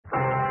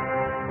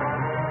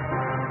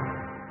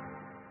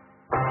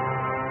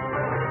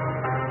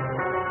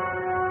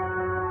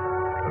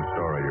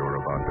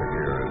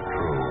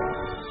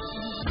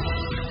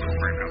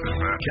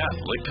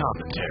Catholic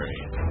commentary.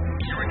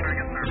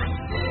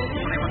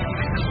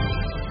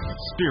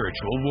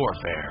 Spiritual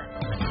warfare.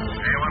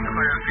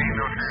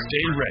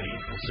 Stay ready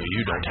so you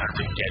don't have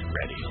to get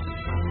ready.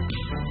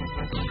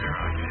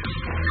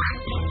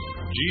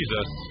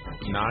 Jesus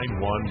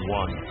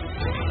 911.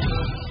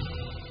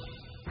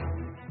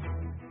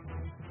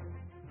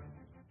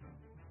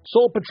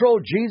 Soul Patrol,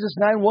 Jesus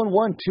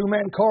 911,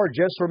 two-man car,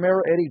 Jess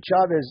Romero, Eddie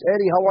Chavez.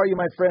 Eddie, how are you,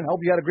 my friend?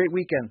 Hope you had a great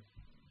weekend.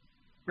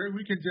 Great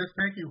weekend, Jess.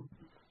 Thank you.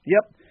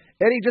 Yep.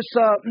 Eddie, just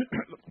I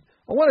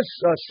want to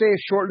say a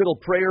short little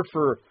prayer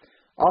for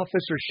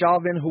Officer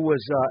Chauvin, who was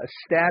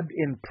stabbed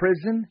in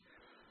prison.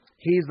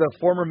 He's the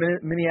former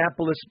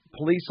Minneapolis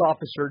police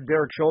officer,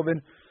 Derek Chauvin,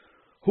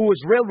 who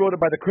was railroaded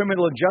by the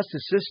criminal and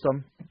justice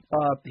system.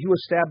 He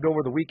was stabbed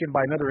over the weekend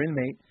by another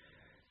inmate,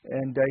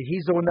 and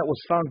he's the one that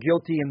was found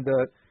guilty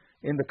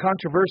in the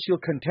controversial,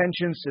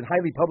 contentious, and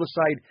highly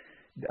publicized,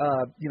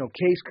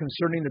 case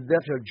concerning the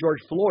death of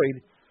George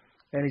Floyd,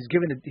 and he's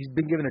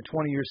been given a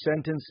 20-year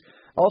sentence.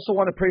 I also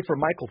want to pray for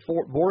Michael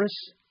Boris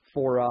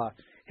for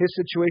his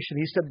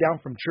situation. He stepped down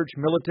from church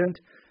militant.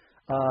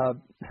 I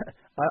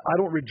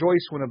don't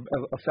rejoice when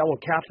a fellow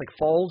Catholic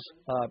falls,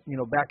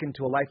 back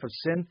into a life of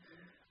sin.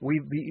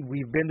 We've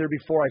been there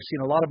before. I've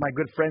seen a lot of my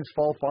good friends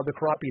fall, Father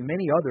Crappie, and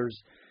many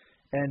others,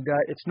 and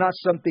it's not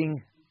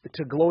something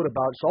to gloat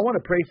about. So I want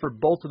to pray for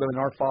both of them in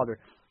our Father.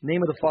 In the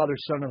name of the Father,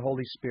 Son, and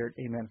Holy Spirit.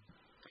 Amen.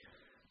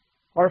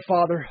 Our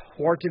Father,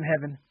 who art in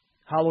heaven,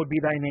 hallowed be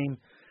thy name.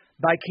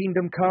 Thy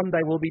kingdom come,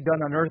 thy will be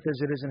done on earth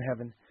as it is in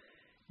heaven.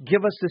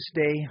 Give us this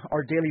day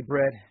our daily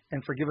bread,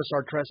 and forgive us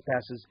our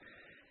trespasses,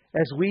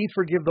 as we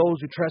forgive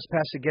those who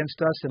trespass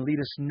against us, and lead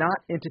us not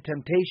into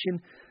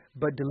temptation,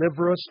 but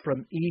deliver us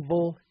from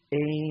evil.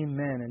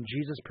 Amen. And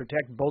Jesus,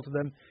 protect both of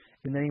them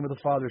in the name of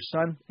the Father,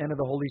 Son, and of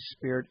the Holy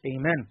Spirit.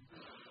 Amen.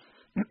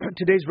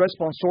 Today's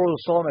responsorial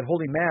psalm at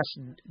Holy Mass,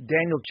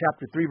 Daniel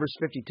chapter 3, verse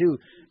 52,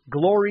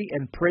 glory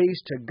and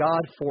praise to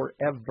God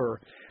forever.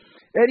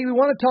 Eddie, we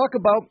want to talk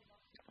about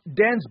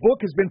Dan's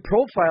book has been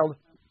profiled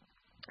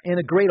in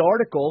a great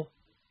article.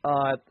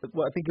 I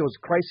think it was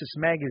Crisis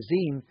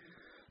Magazine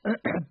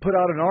put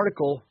out an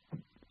article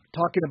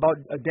talking about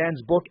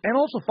Dan's book and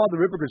also Father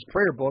Ripperger's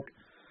prayer book.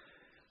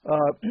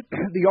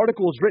 The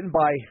article was written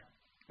by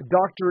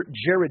Dr.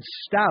 Jared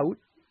Stout,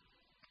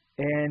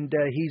 and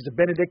he's a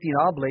Benedictine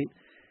oblate.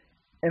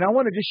 And I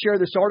want to just share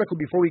this article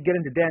before we get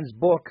into Dan's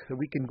book, so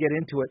we can get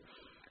into it.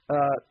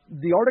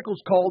 The article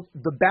is called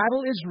 "The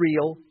Battle is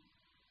Real,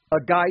 a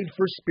Guide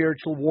for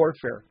Spiritual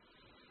Warfare."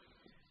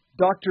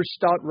 Dr.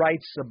 Stout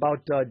writes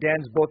about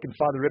Dan's book and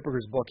Father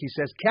Ripperger's book. He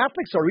says,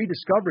 Catholics are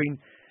rediscovering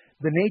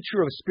the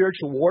nature of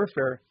spiritual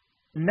warfare,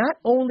 not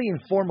only in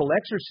formal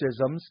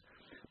exorcisms,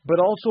 but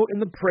also in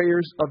the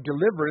prayers of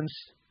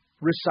deliverance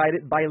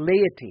recited by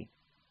laity.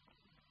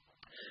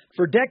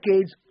 For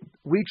decades,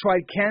 we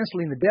tried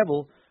canceling the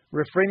devil,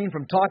 refraining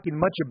from talking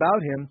much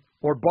about him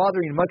or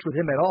bothering much with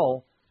him at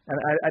all. And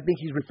I think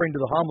he's referring to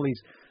the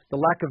homilies, the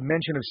lack of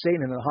mention of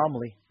Satan in the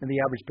homily in the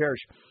average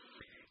parish.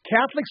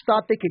 Catholics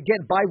thought they could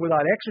get by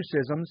without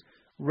exorcisms,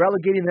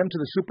 relegating them to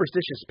the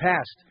superstitious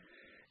past.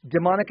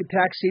 Demonic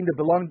attacks seem to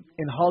belong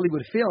in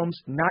Hollywood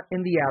films, not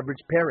in the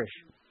average parish.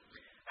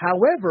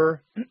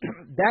 However,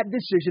 that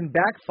decision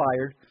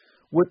backfired,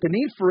 with the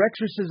need for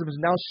exorcisms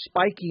now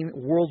spiking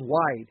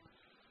worldwide.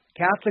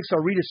 Catholics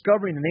are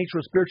rediscovering the nature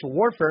of spiritual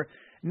warfare,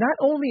 not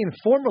only in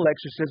formal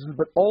exorcisms,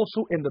 but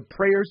also in the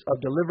prayers of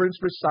deliverance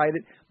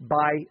recited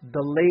by the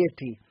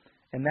laity.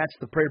 And that's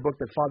the prayer book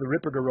that Father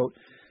Ripperger wrote.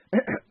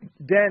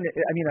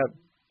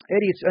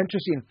 Eddie, it's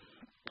interesting.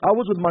 I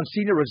was with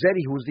Monsignor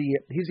Rossetti,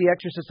 he's the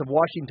exorcist of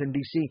Washington,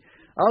 D.C.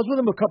 I was with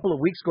him a couple of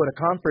weeks ago at a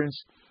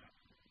conference,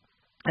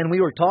 and we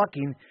were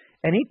talking,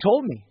 and he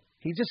told me,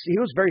 he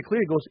was very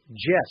clear. He goes,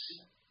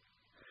 Jess,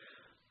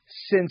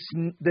 since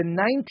the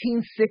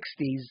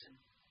 1960s,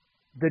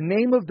 the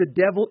name of the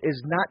devil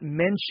is not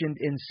mentioned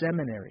in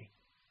seminary.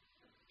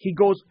 He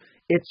goes,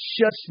 it's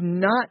just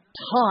not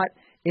taught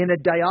in a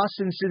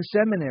diocesan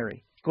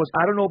seminary. He goes,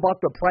 I don't know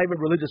about the private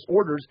religious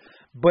orders,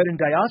 but in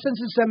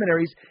diocesan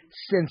seminaries,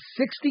 since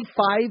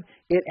 65,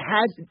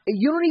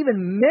 you don't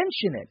even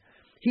mention it.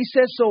 He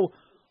says, so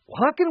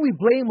how can we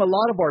blame a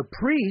lot of our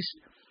priests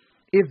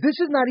if this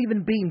is not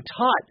even being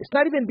taught? It's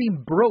not even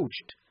being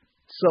broached.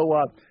 So,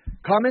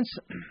 comments?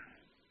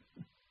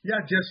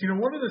 Yeah, Jess,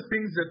 one of the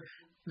things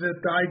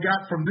that I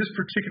got from this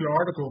particular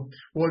article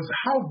was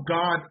how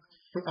God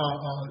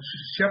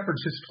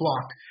shepherds his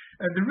flock.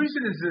 And the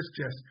reason is this,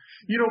 Jess.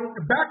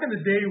 Back in the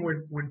day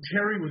when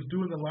Terry was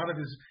doing a lot of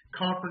his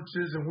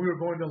conferences and we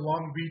were going to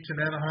Long Beach and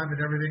Anaheim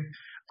and everything,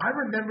 I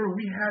remember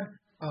we had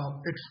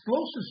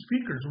explosive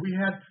speakers. We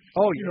had,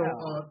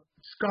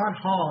 Scott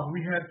Hahn.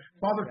 We had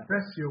Father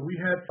Fessio. We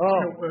had,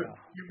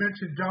 you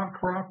mentioned John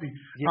Carapi.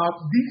 Yes.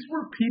 These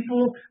were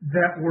people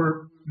that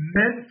were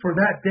meant for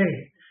that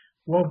day.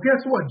 Well, guess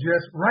what,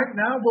 Jess? Right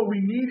now, what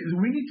we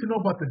need to know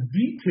about the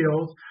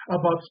details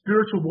about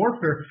spiritual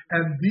warfare.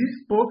 And these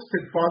books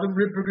that Father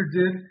Ripperger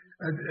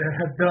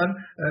have done,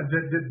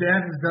 that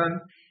Dan has done,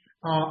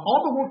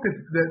 all the work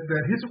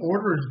that his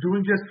order is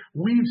doing, just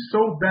we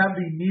so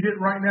badly need it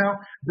right now.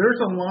 There's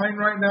a line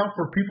right now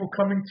for people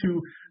coming to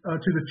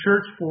the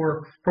church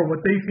for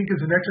what they think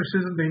is an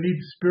exorcism. They need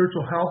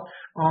spiritual help.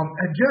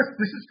 And just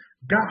this is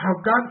God, how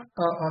God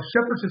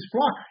shepherds his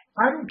flock.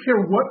 I don't care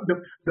what the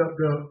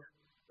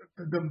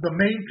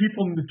main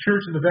people in the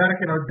church and the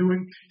Vatican are doing.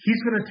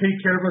 He's going to take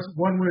care of us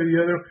one way or the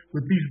other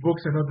with these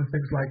books and other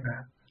things like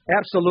that.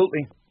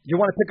 Absolutely. You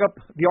want to pick up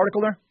the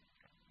article there?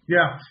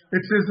 Yeah.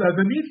 It says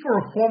the need for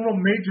a formal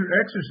major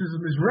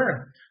exorcism is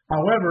rare.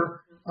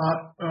 However,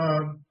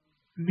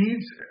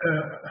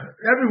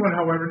 everyone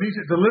needs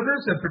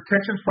deliverance and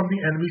protection from the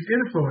enemy's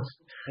influence.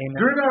 Amen.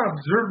 During our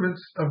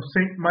observance of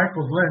St.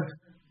 Michael's Lent,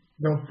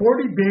 the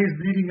 40 days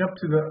leading up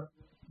to the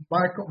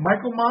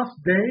Michaelmas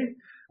Day,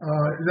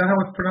 is that how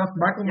it's pronounced?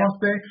 Michaelmas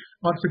Day,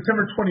 on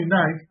September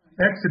 29th,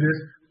 Exodus,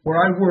 where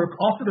I work,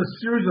 offered a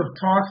series of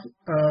talks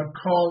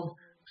called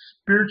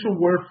Spiritual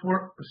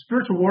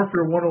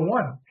Warfare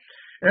 101.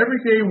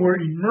 Every day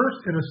we're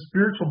immersed in a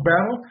spiritual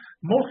battle,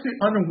 mostly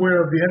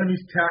unaware of the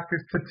enemy's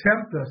tactics to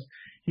tempt us.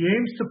 He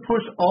aims to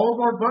push all of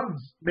our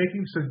buttons,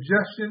 making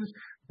suggestions,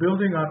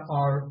 building on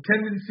our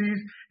tendencies,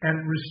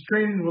 and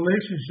restraining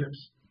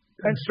relationships.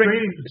 And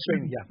straining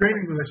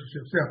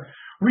relationships. Yeah,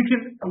 we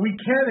can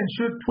and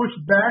should push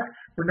back,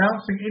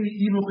 renouncing any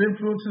evil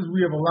influences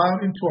we have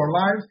allowed into our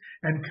lives,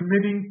 and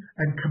commanding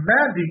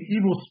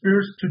evil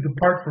spirits to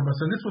depart from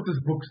us. And this is what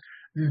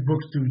these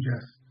books do,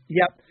 Jess.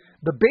 Yep.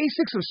 The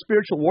basics of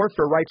spiritual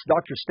warfare, writes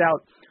Dr.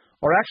 Stout,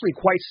 are actually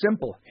quite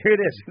simple. Here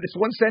it is. This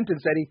one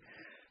sentence, Eddie.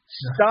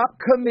 Stop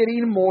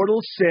committing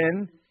mortal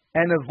sin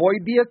and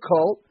avoid the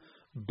occult,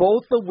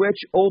 both of which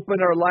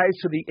open our lives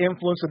to the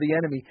influence of the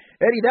enemy.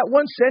 Eddie, that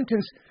one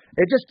sentence,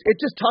 it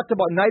just talked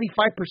about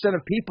 95%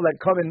 of people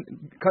that come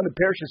to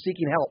parishes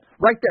seeking help.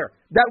 Right there.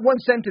 That one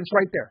sentence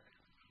right there.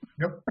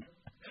 Yep.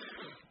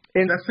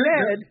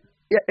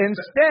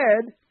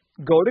 Instead,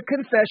 go to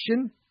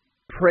confession,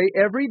 pray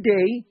every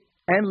day,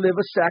 and live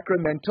a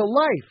sacramental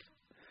life.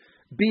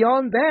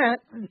 Beyond that,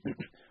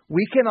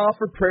 we can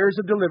offer prayers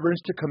of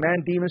deliverance to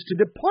command demons to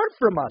depart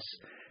from us,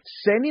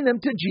 sending them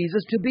to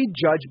Jesus to be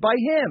judged by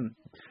him.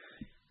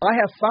 I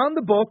have found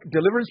the book,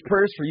 Deliverance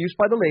Prayers for Use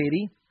by the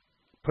Laity,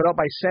 put out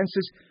by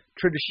Sensus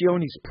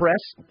Traditionis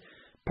Press,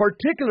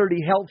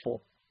 particularly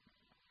helpful.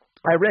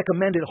 I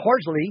recommend it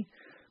heartily,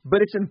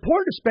 but it's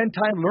important to spend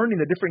time learning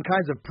the different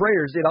kinds of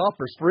prayers it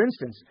offers. For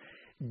instance,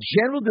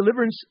 general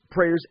deliverance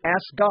prayers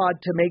ask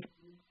God to make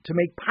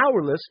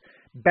powerless,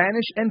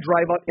 banish and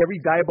drive out every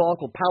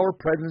diabolical power,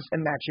 presence,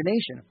 and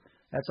machination.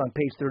 That's on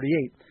page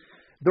 38.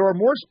 There are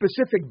more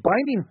specific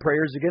binding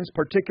prayers against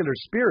particular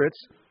spirits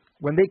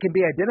when they can be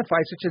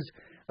identified, such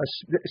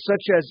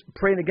as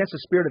praying against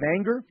a spirit of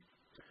anger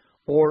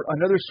or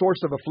another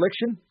source of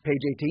affliction,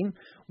 page 18.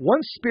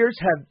 Once spirits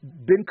have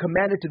been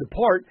commanded to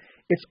depart,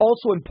 it's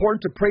also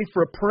important to pray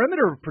for a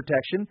perimeter of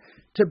protection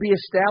to be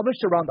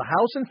established around the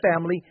house and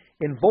family,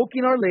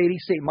 invoking Our Lady,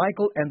 St.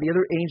 Michael, and the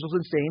other angels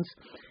and saints,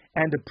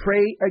 and to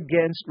pray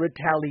against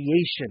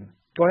retaliation.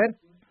 Go ahead.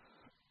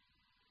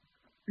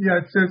 Yeah,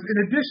 it says, in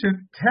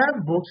addition,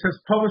 TAN Books has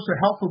published a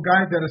helpful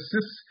guide that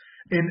assists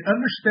in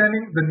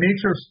understanding the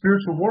nature of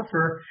spiritual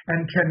warfare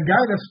and can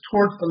guide us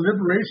towards a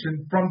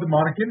liberation from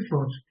demonic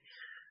influence.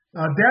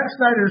 Dan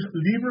Snyder's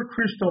Liber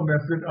Christo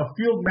Method, a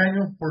field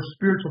manual for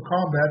spiritual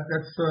combat,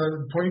 that's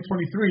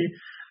 2023.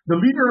 The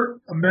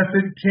Liber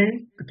Method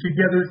came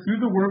together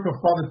through the work of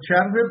Father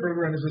Chad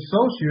Ripberger and his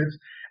associates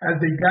as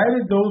they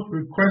guided those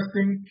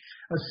requesting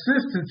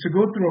assistance to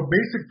go through a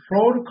basic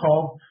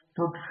protocol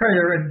for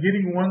prayer and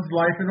getting one's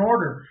life in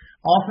order,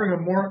 offering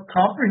a more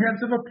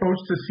comprehensive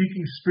approach to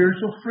seeking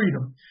spiritual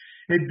freedom.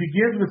 It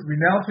begins with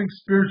renouncing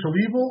spiritual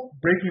evil,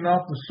 breaking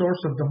off the source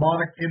of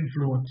demonic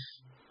influence.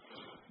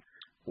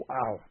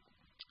 Wow.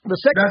 That's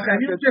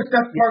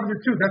part of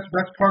it too.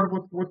 That's part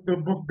of what the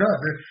book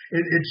does.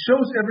 It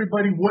shows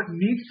everybody what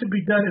needs to be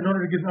done in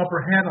order to get an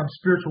upper hand on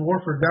spiritual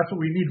warfare. That's what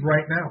we need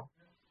right now.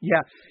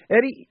 Yeah,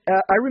 Eddie,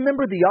 I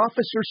remember the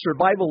officer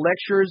survival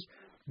lectures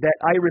that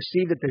I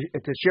received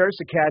at the Sheriff's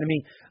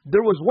Academy.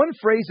 There was one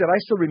phrase that I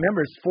still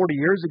remember. It's 40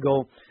 years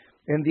ago.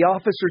 In the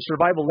officer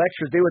survival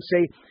lectures, they would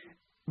say,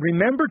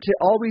 "Remember to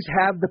always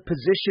have the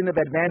position of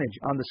advantage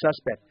on the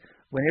suspect.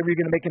 Whenever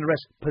you're going to make an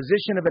arrest,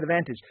 position of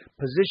advantage,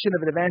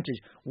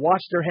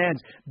 watch their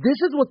hands." This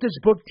is what this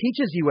book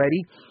teaches you,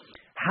 Eddie,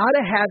 how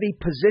to have a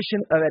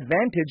position of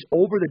advantage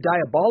over the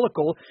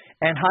diabolical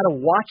and how to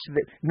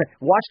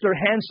watch their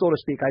hands, so to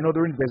speak. I know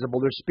they're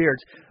invisible, they're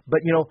spirits,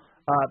 but, in other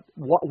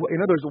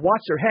words,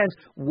 watch their hands,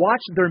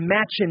 watch their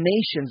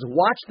machinations,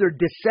 watch their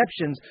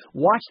deceptions,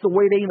 watch the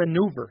way they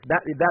maneuver.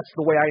 That's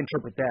the way I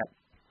interpret that.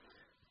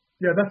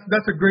 Yeah,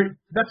 that's a great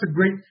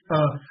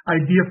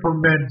idea for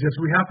men. Just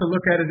we have to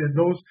look at it in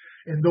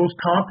those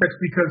contexts,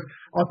 because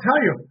I'll tell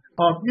you,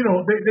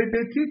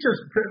 they teach us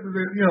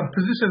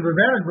position of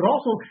advantage, but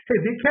also,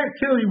 hey, they can't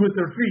kill you with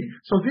their feet.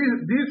 So these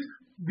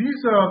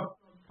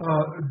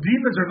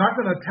demons are not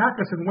going to attack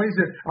us in ways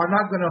that are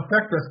not going to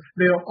affect us.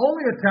 They'll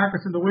only attack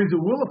us in the ways that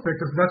will affect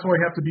us. That's why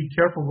we have to be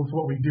careful with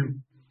what we do.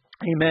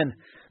 Amen.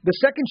 The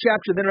second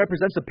chapter then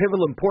represents the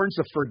pivotal importance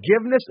of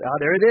forgiveness. Ah,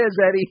 there it is,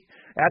 Eddie.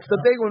 That's the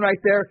big one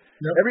right there.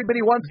 Yep.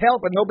 Everybody wants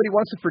help, but nobody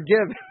wants to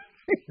forgive.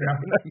 Yeah.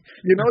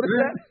 You notice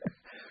that?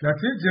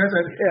 That's it, Jess.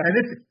 And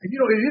it's, it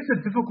is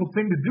a difficult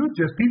thing to do,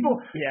 Jess. People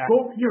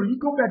you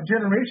go back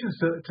generations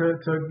to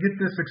get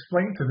this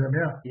explained to them.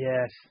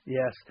 Yeah.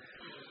 Yes.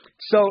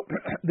 So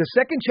the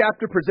second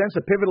chapter presents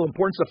the pivotal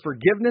importance of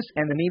forgiveness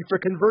and the need for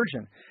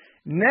conversion.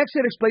 Next,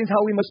 it explains how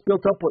we must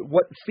build up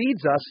what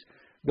feeds us,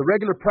 the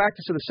regular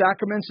practice of the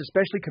sacraments,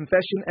 especially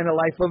confession, and a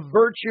life of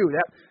virtue.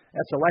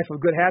 That's a life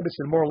of good habits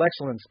and moral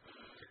excellence.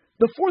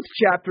 The fourth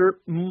chapter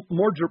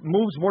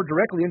moves more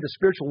directly into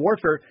spiritual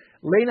warfare,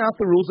 laying out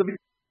the rules of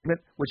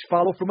engagement which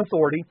follow from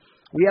authority.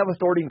 We have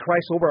authority in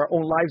Christ over our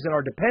own lives and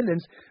our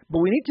dependence,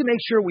 but we need to make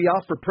sure we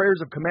offer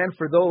prayers of command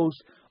for those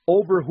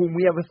over whom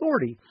we have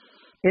authority.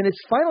 In its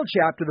final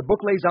chapter, the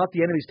book lays out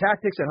the enemy's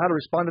tactics and how to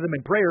respond to them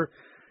in prayer.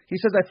 He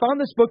says, I found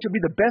this book to be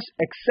the best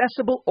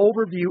accessible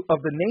overview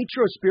of the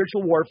nature of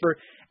spiritual warfare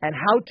and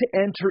how to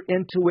enter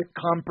into it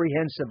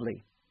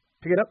comprehensively.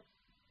 Pick it up?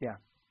 Yeah.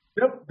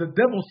 Yep. The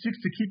devil seeks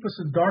to keep us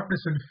in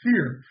darkness and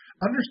fear.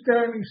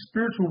 Understanding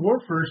spiritual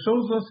warfare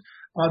shows us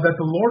that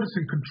the Lord is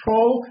in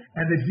control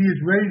and that He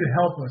is ready to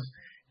help us.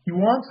 He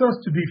wants us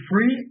to be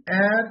free,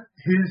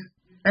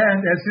 and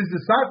as His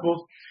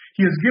disciples,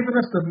 He has given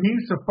us the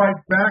means to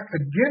fight back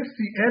against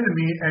the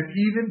enemy and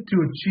even to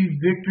achieve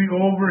victory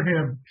over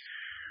him.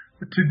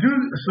 To do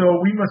so,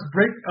 we must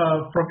break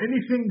from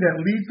anything that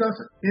leads us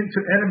into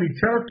enemy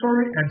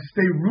territory and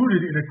stay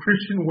rooted in a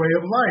Christian way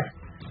of life.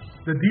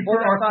 The deeper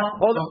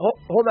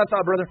hold that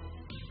thought, brother.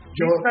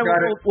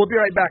 We'll be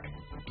right back.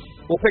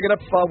 We'll pick it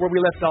up where we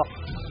left off.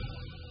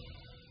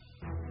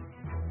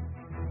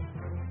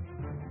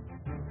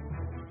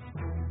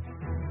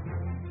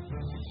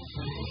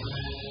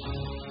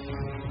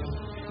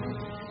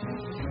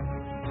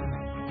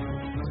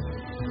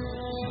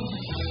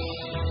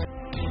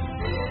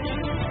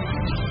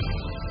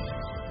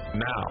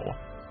 Now,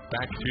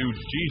 back to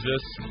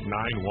Jesus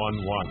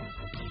 911.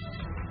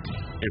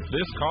 If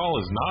this call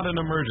is not an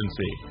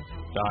emergency,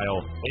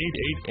 dial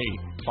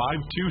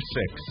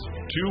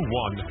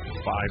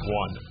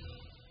 888-526-2151.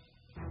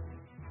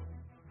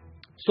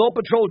 Soul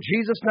Patrol,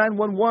 Jesus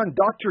 911.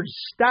 Dr.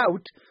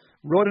 Stout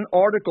wrote an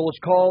article. It's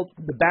called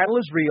The Battle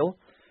is Real,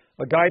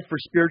 a guide for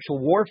spiritual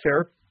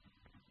warfare.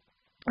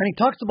 And he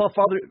talks about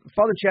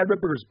Father Chad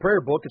Ripperger's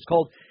prayer book. It's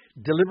called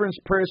Deliverance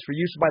Prayers for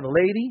Use by the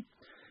Laity.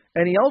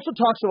 And he also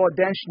talks about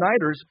Dan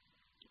Schneider's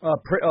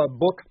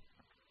book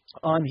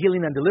on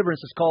healing and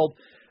deliverance. It's called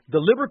The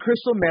Liver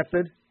Crystal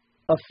Method,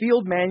 a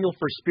Field Manual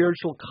for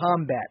Spiritual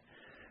Combat.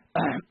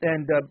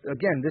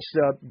 Again, this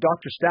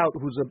Dr. Stout,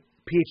 who's a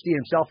PhD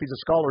himself, he's a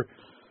scholar,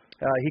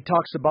 he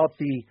talks about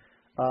the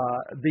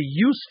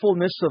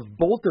usefulness of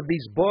both of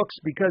these books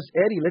because,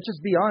 Eddie, let's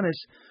just be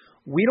honest,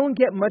 we don't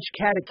get much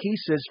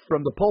catechesis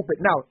from the pulpit.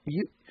 Now,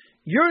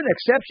 you're an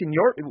exception.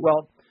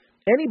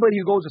 Anybody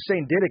who goes to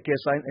St.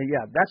 Didacus,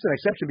 that's an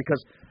exception because,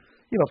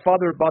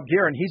 Father Bob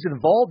Guerin, he's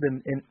involved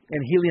in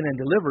healing and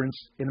deliverance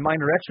in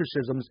minor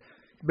exorcisms.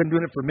 He's been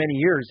doing it for many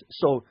years.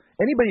 So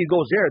anybody who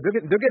goes there,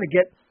 they're going to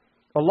get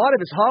a lot of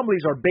his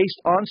homilies are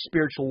based on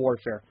spiritual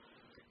warfare.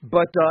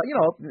 But,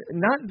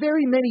 not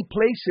very many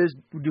places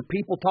do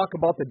people talk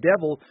about the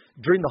devil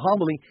during the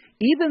homily,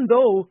 even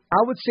though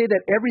I would say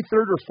that every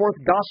third or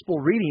fourth gospel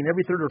reading,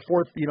 every third or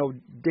fourth,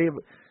 day of,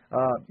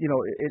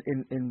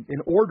 in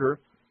order,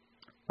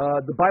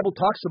 the Bible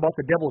talks about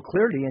the devil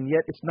clearly, and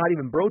yet it's not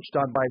even broached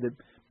on by the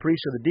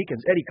priests or the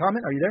deacons. Eddie,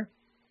 comment? Are you there?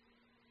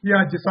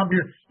 Yeah, I'm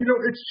here.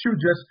 It's true,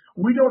 Jess.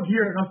 We don't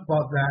hear enough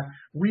about that.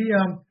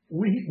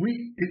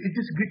 It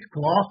just gets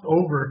glossed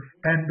over,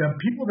 and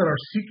people that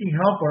are seeking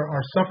help are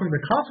suffering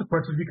the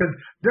consequences because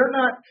they're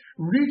not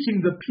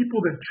reaching the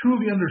people that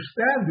truly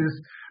understand this,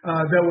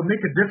 that would make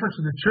a difference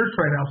in the church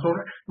right now. So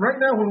right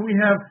now, when we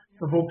have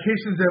the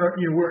vocations that are,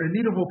 we're in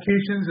need of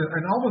vocations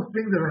and all the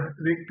things that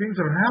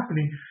are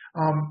happening,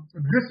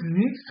 this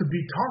needs to be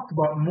talked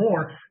about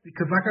more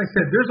because, like I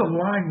said, there's a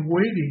line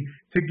waiting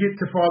to get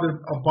to Father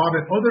Bob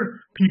and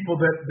other people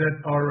that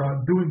are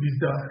doing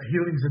these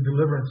healings and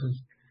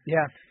deliverances.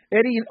 Yeah.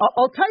 Eddie,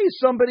 I'll tell you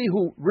somebody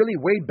who really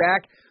way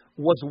back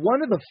was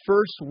one of the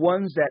first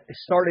ones that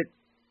started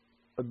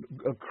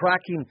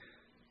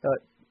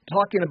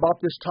talking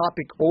about this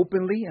topic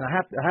openly, and I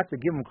have to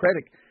give him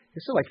credit.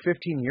 This is like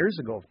 15 years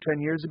ago,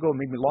 10 years ago,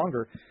 maybe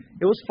longer.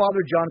 It was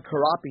Father John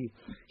Karapi.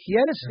 He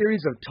had a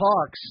series of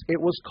talks. It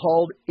was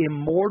called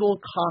Immortal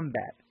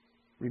Combat.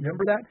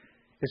 Remember that?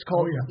 It's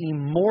called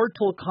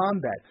Immortal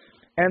Combat.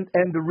 And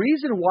the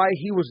reason why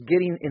he was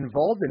getting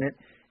involved in it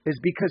is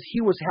because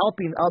he was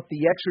helping out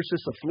the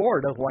exorcist of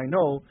Florida, who I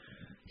know.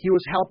 He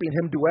was helping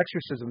him do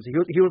exorcisms. He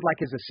was like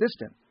his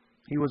assistant.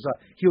 He was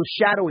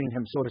shadowing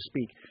him, so to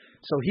speak.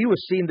 So he was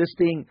seeing this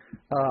thing,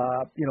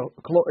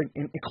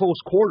 in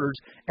close quarters,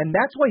 and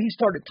that's why he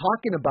started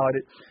talking about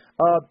it.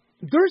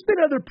 There's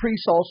been other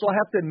priests also. I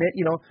have to admit,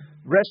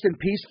 rest in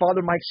peace.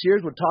 Father Mike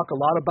Sears would talk a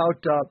lot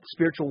about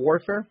spiritual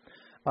warfare.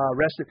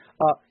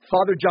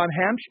 Father John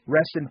Hamsh,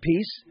 rest in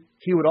peace.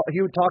 He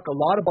would talk a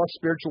lot about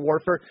spiritual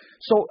warfare.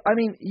 So, I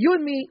mean, you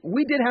and me,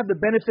 we did have the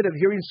benefit of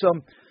hearing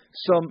some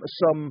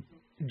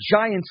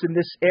giants in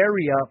this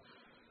area,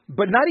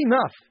 but not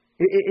enough.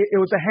 It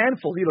was a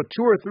handful,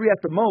 2 or 3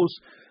 at the most.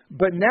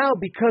 But now,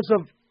 because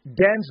of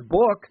Dan's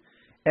book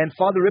and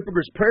Father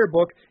Ripperger's prayer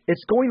book,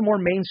 it's going more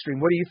mainstream.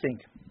 What do you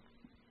think?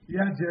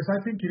 Yeah, Jess, I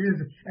think it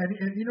is. And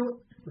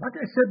like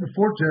I said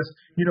before, Jess,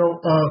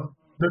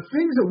 the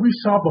things that we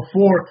saw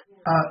before,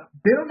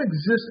 they don't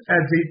exist as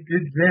they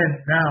did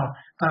then now.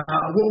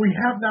 What we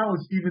have now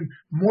is even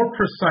more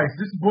precise.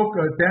 This book,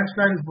 Dan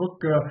Schneider's book,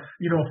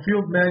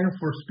 Field Manual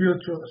for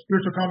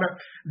Spiritual Combat,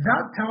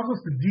 that tells us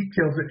the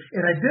details.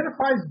 It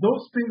identifies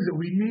those things that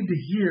we need to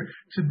hear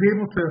to be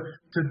able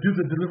to do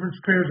the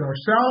deliverance prayers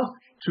ourselves,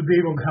 to be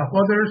able to help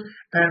others.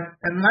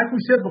 And like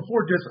we said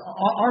before, just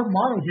our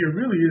motto here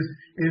really is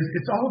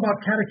it's all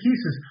about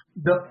catechesis.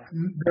 The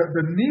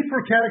need for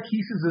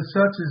catechesis as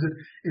such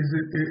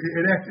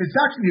it's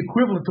actually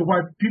equivalent to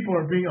why people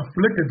are being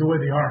afflicted the way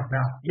they are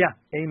now. Yeah,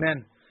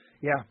 amen.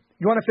 Yeah.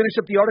 You want to finish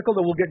up the article,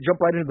 then we'll jump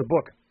right into the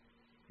book.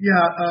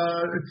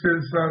 Yeah, it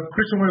says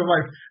Christian way of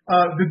life.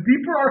 The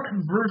deeper our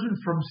conversion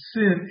from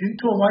sin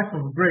into a life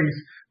of grace,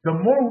 the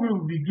more we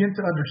will begin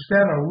to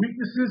understand our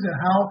weaknesses and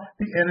how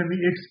the enemy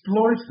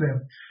exploits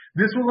them.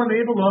 This will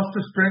enable us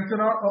to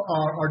strengthen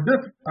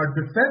our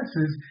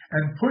defenses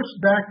and push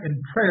back in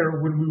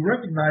prayer when we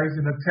recognize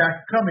an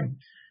attack coming.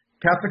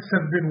 Catholics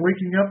have been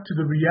waking up to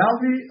the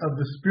reality of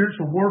the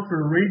spiritual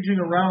warfare raging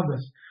around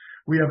us.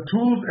 We have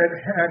tools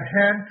at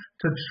hand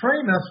to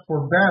train us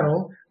for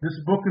battle. This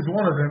book is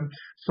one of them,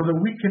 so that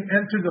we can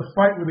enter the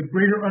fight with a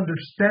greater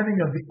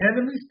understanding of the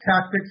enemy's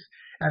tactics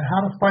and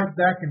how to fight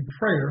back in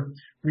prayer,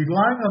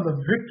 relying on the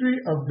victory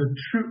of the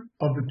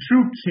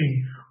true King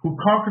who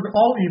conquered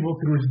all evil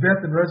through his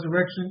death and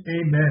resurrection.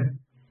 Amen.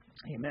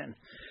 Amen.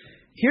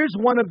 Here's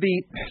one of the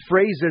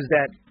phrases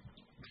that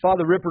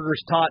Father Ripperger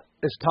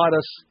has taught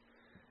us,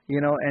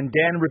 and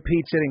Dan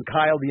repeats it, and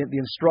Kyle, the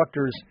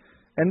instructors.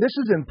 And this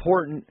is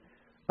important.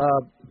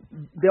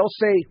 They'll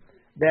say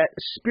that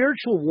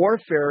spiritual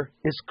warfare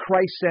is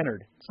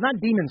Christ-centered. It's not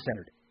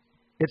demon-centered.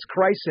 It's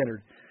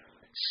Christ-centered.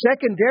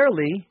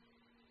 Secondarily,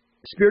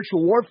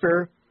 spiritual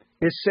warfare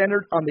is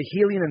centered on the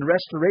healing and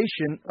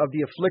restoration of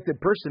the afflicted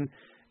person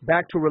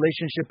back to a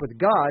relationship with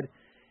God.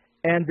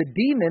 And the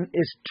demon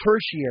is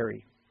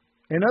tertiary.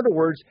 In other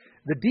words,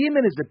 the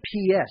demon is the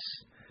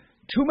PS.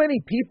 Too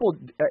many people,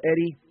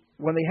 Eddie,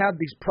 when they have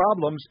these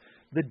problems,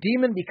 the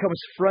demon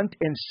becomes front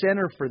and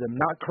center for them,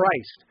 not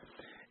Christ.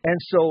 And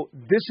so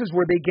this is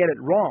where they get it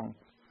wrong.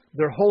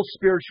 Their whole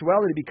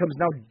spirituality becomes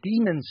now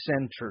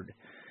demon-centered,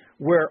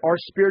 where our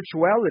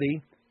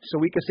spirituality, so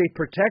we can stay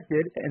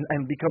protected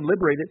and become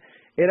liberated,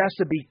 it has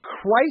to be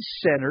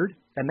Christ-centered,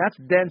 and that's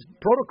Dan's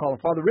protocol,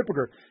 Father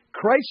Ripperger,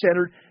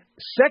 Christ-centered.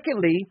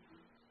 Secondly,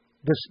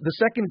 the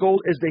second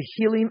goal is the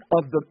healing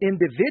of the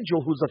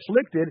individual who's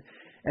afflicted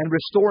and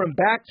restore him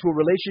back to a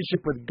relationship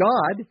with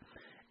God.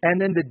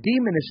 And then the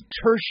demon is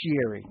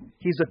tertiary.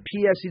 He's a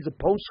PS, he's a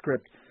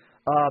postscript.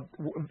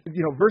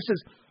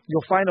 Versus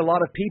you'll find a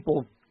lot of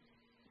people,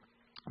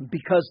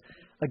 because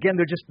again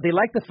they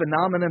like the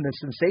phenomenon, the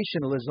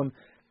sensationalism.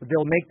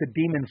 They'll make the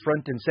demon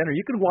front and center.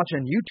 You can watch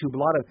on YouTube a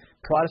lot of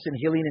Protestant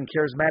healing and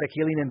charismatic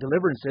healing and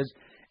deliverances,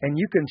 and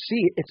you can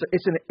see it's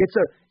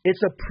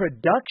a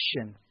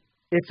production,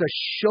 it's a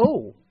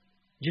show.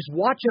 Just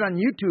watch it on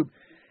YouTube,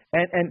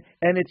 and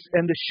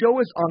the show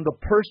is on the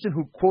person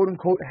who quote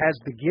unquote has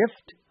the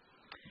gift,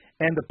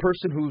 and the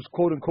person who's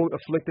quote unquote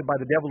afflicted by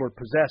the devil or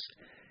possessed.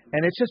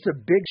 And it's just a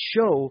big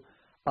show,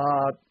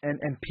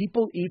 and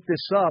people eat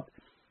this up.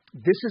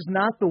 This is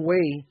not the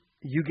way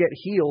you get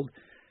healed.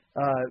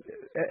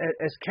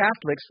 As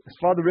Catholics, as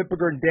Father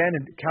Ripperger and Dan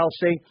and Cal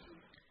say,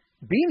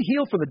 being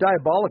healed from the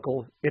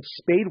diabolical, it's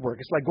spade work.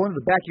 It's like going to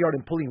the backyard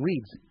and pulling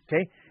weeds,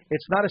 okay?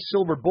 It's not a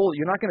silver bullet.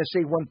 You're not going to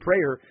say one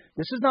prayer.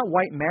 This is not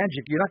white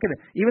magic. You're not going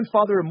to, even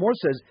Father Amor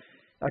says,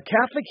 a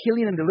Catholic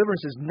healing and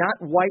deliverance is not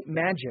white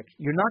magic.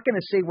 You're not going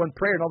to say one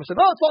prayer and all of a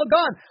sudden, it's all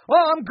gone.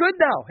 Oh, I'm good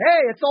now.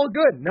 Hey, it's all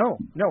good. No.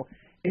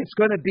 It's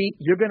going to be,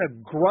 you're going to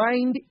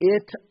grind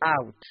it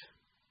out.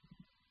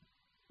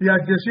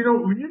 Yeah, just,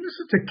 when you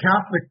listen to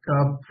Catholic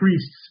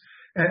priests,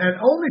 and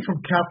only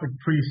from Catholic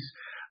priests,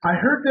 I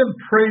heard them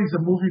praise the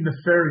movie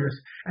Nefarious.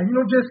 And,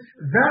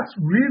 that's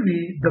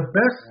really the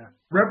best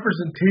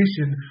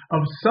representation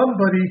of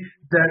somebody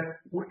that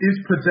is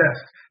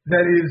possessed,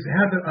 that has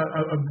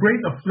a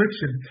great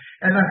affliction.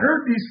 And I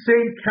heard these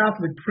same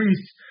Catholic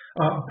priests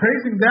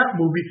praising that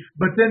movie,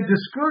 but then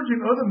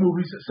discouraging other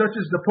movies such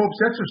as The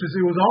Pope's Exorcist.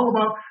 It was all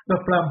about the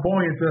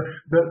flamboyant,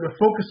 the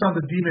focus on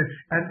the demon.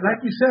 And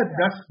like you said,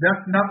 that's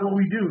not what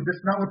we do.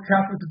 That's not what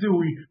Catholics do.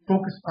 We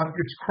focus on,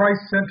 it's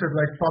Christ-centered,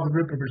 like Father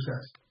Ripperger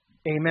says.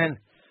 Amen.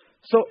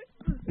 So,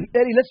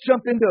 Eddie, let's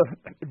jump into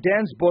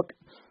Dan's book.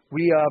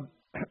 It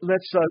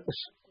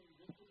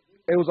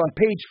was on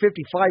page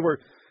 55 where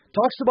it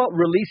talks about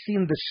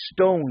releasing the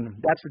stone.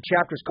 That's the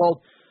chapter. It's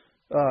called,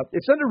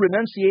 it's under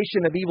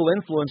renunciation of evil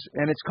influence,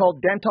 and it's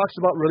called, Dan talks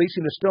about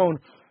releasing the stone.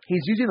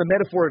 He's using the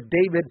metaphor of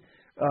David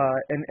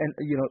and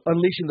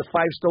unleashing the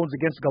 5 stones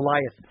against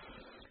Goliath.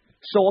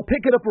 So I'll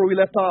pick it up where we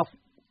left off.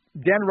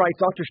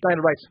 Dr.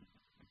 Schneider writes,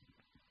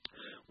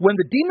 when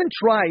the demon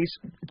tries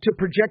to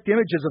project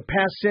images of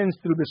past sins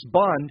through this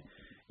bond,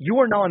 you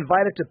are now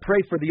invited to pray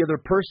for the other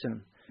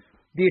person.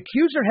 The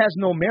accuser has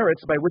no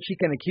merits by which he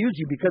can accuse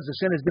you because the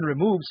sin has been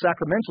removed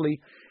sacramentally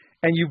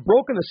and you've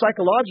broken the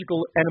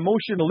psychological and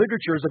emotional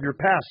ligatures of your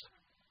past.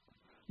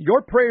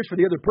 Your prayers for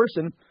the other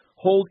person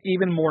hold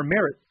even more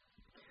merit.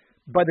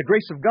 By the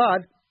grace of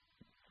God,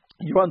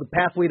 you're on the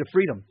pathway to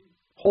freedom,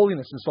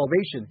 holiness, and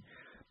salvation,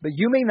 but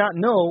you may not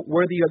know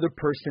where the other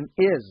person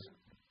is.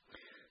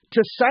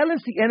 To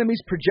silence the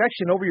enemy's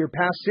projection over your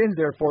past sins,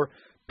 therefore,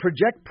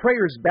 project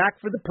prayers back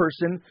for the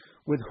person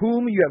with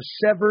whom you have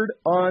severed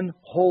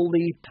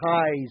unholy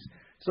ties.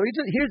 So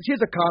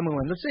here's a common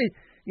one. Let's say,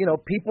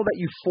 people that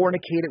you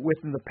fornicated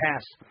with in the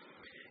past.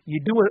 You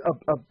do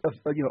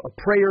a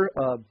prayer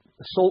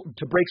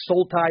to break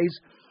soul ties,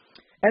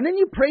 and then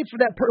you pray for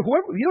that person.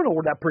 Whoever, you don't know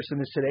where that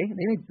person is today.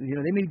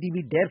 They may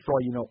be dead for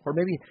all you know, or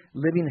maybe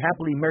living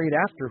happily married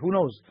after. Who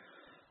knows?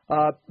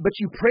 But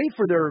you pray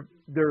for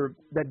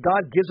that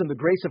God gives them the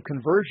grace of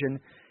conversion,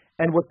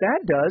 and what that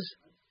does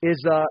is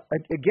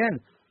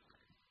again,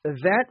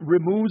 that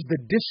removes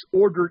the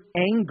disordered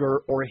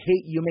anger or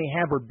hate you may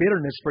have or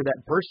bitterness for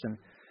that person.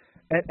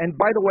 And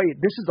by the way,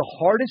 this is the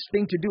hardest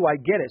thing to do. I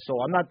get it.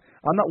 So I'm not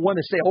one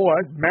to say, oh,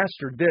 I've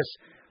mastered this.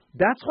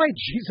 That's why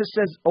Jesus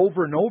says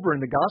over and over in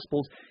the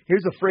Gospels,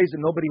 here's a phrase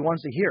that nobody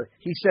wants to hear.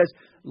 He says,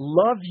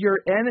 love your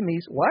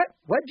enemies. What?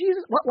 What,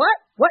 Jesus?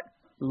 What?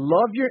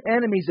 Love your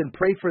enemies and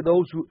pray for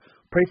those who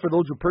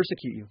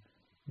persecute you.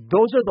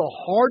 Those are the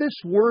hardest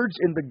words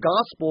in the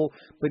gospel.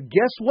 But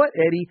guess what,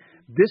 Eddie?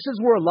 This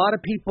is where a lot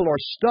of people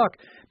are stuck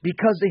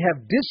because they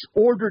have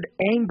disordered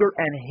anger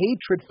and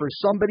hatred for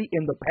somebody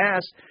in the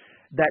past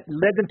that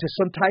led them to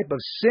some type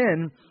of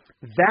sin.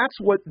 That's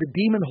what the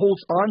demon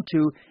holds on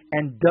to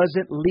and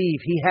doesn't leave.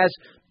 He has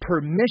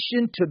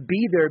permission to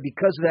be there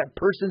because of that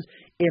person's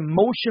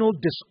emotional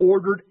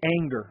disordered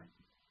anger.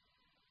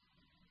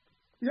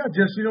 Yeah,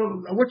 Jess,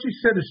 what you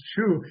said is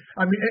true.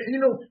 I mean,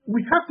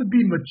 we have to be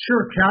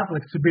mature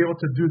Catholics to be able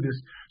to do this.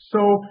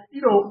 So,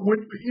 and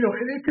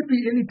it could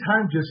be any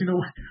time, Jess,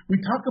 we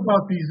talk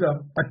about these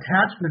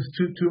attachments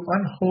to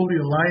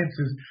unholy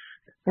alliances.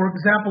 For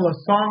example, a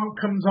song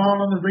comes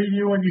on the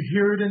radio and you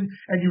hear it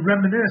and you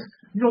reminisce.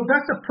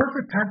 That's a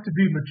perfect time to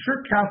be a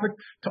mature Catholic,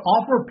 to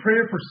offer a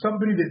prayer for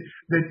somebody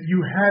that you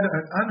had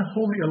an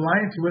unholy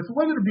alliance with,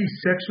 whether it be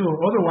sexual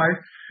or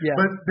otherwise. Yeah.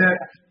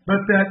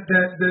 But that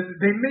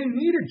they may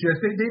need it,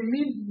 Jess. They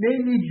may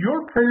need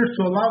your prayers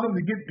to allow them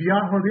to get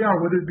beyond where they are,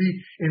 whether it be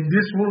in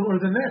this world or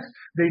the next.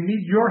 They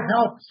need your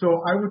help. So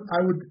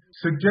I would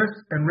suggest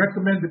and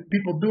recommend that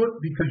people do it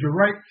because you're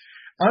right.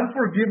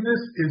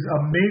 Unforgiveness is a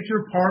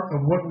major part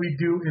of what we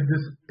do in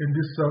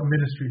this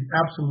ministry.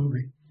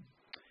 Absolutely.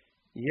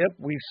 Yep,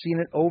 we've seen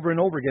it over and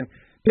over again.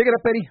 Pick it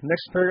up, Eddie.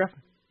 Next paragraph.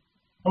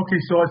 Okay,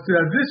 so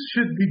this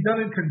should be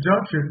done in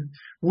conjunction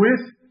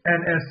with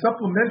and as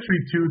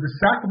supplementary to the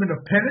sacrament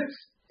of penance.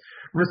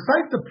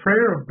 Recite the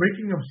prayer of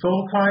breaking of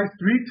soul ties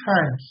 3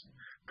 times,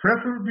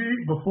 preferably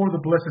before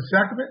the Blessed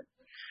Sacrament.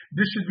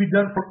 This should be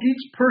done for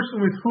each person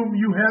with whom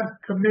you have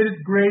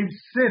committed grave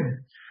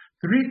sin.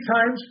 3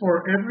 times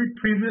for every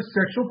previous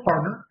sexual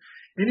partner,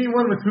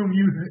 anyone with whom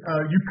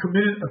you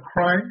committed a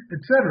crime,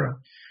 etc.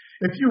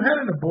 If you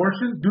had an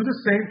abortion, do the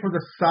same for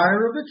the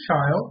sire of the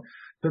child,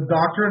 the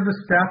doctor and the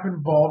staff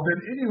involved,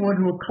 and anyone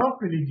who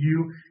accompanied you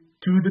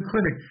to the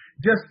clinic.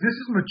 This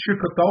is mature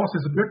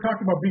Catholicism. They're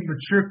talking about being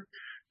mature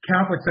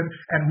Catholics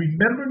and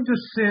remembering the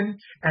sin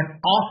and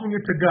offering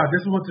it to God.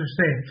 This is what they're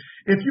saying.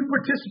 If you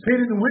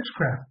participate in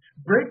witchcraft,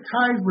 break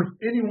ties with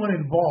anyone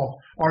involved.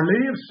 Our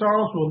Lady of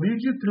Sorrows will lead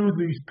you through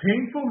these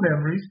painful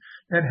memories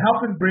and help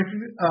in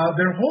breaking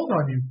their hold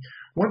on you.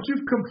 Once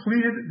you've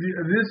completed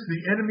this,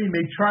 the enemy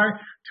may try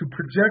to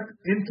project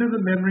into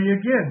the memory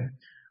again.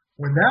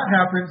 When that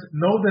happens,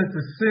 know that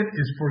the sin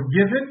is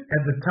forgiven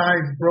and the tie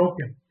is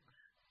broken.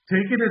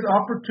 Take it as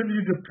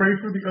opportunity to pray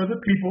for the other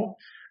people.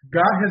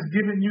 God has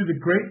given you the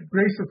great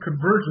grace of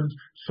conversions,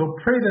 so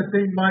pray that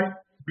they might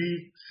be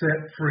set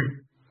free.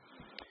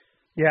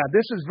 Yeah,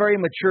 this is very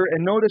mature.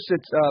 And notice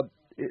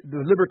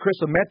the Liber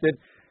Christo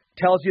method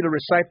tells you to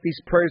recite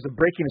these prayers of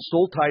breaking of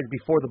soul ties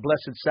before the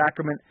Blessed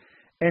Sacrament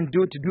and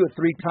do it 3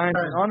 times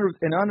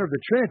in honor of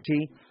the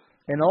Trinity,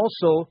 and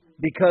also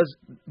because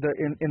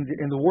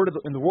in the world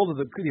of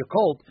the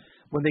occult,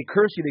 when they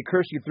curse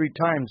you 3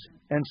 times,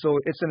 and so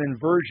it's an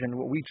inversion.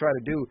 What we try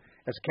to do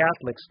as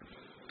Catholics.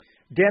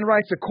 Dan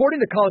writes, according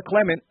to Father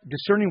Clement,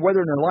 discerning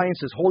whether an alliance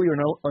is holy or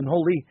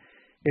unholy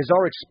is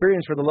our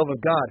experience for the love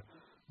of God.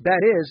 That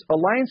is,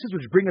 alliances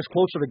which bring us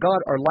closer to God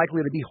are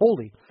likely to be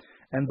holy,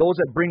 and those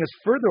that bring us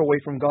further away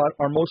from God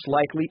are most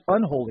likely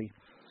unholy.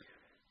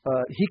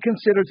 He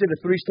considers it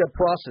a 3-step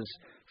process.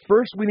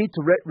 First, we need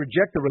to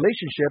reject the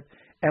relationship,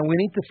 and we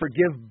need to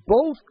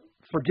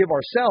forgive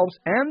ourselves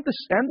and the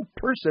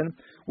person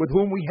with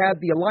whom we had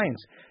the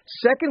alliance.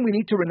 Second, we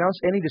need to renounce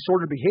any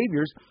disordered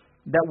behaviors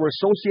that were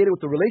associated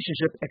with the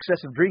relationship: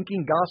 excessive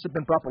drinking, gossip,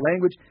 improper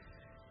language.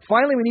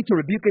 Finally, we need to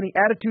rebuke any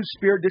attitude,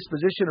 spirit,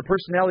 disposition, or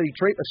personality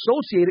trait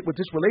associated with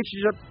this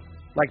relationship,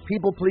 like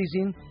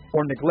people-pleasing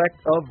or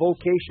neglect of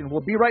vocation.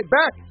 We'll be right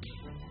back.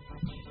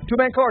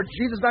 Two-man cards,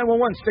 Jesus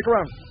 911. Stick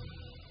around.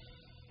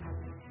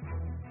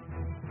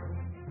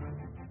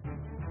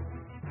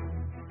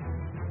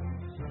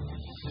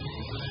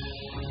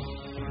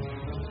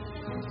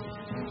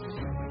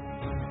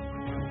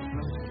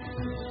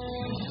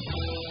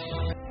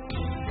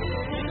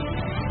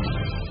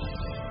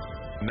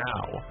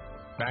 Now,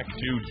 back to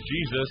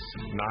Jesus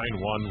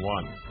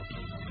 911.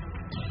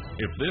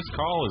 If this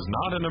call is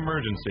not an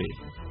emergency,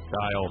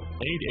 dial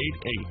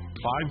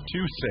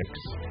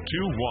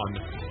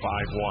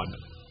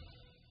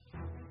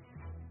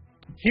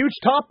 888-526-2151. Huge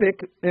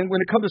topic, and when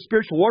it comes to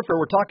spiritual warfare,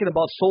 we're talking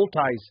about soul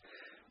ties.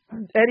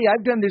 Eddie,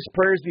 I've done these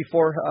prayers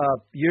before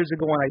years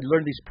ago when I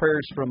learned these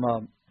prayers from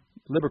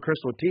Liber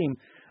Crystal team.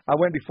 I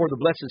went before the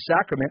Blessed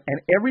Sacrament, and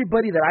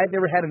everybody that I've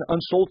ever had an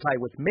unsoul tie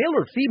with, male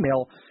or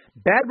female,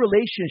 bad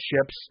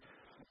relationships,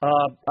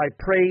 I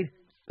prayed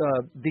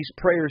these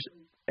prayers,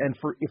 and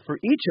for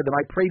each of them,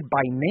 I prayed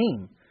by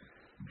name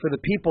for the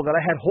people that I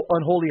had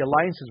unholy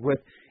alliances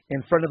with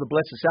in front of the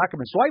Blessed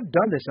Sacrament. So I've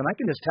done this, and I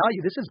can just tell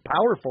you, this is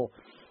powerful.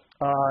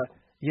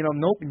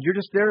 Nope, you're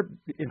just there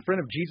in front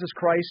of Jesus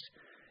Christ,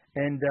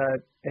 and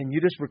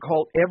you just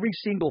recall every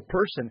single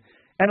person.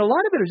 And a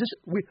lot of it is just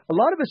a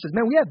lot of us is,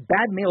 man, we have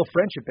bad male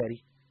friendship,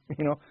 Eddie.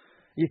 You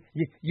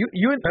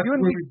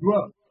and me grew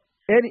up.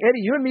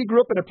 Eddie, you and me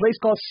grew up in a place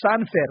called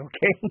San Fer,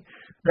 okay?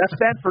 That's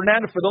San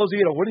Fernando. For those of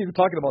you, what are you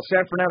talking about?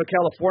 San Fernando,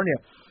 California.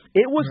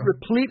 It was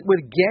replete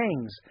with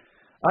gangs.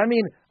 I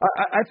mean,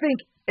 I think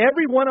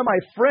every one of my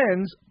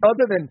friends,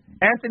 other than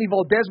Anthony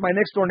Valdez, my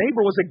next door neighbor,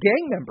 was a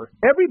gang member.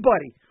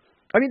 Everybody.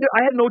 I mean,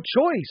 I had no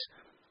choice.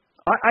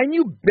 I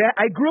knew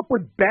I grew up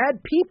with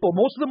bad people.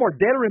 Most of them are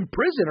dead or in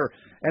prison,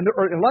 and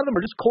a lot of them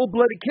are just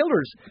cold-blooded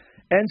killers.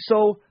 And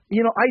so,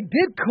 I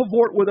did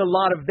cavort with a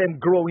lot of them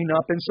growing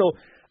up. And so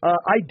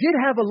I did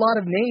have a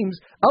lot of names.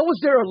 I was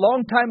there a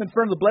long time in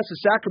front of the Blessed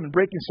Sacrament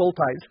breaking soul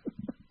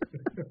ties.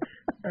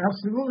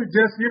 Absolutely,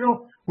 Jess.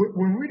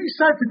 When we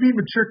decide to be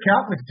mature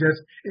Catholics, Jess,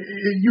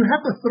 you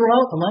have to throw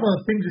out a lot of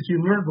the things that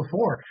you learned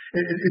before.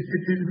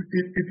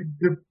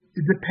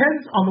 It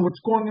depends on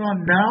what's going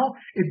on now.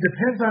 It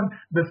depends on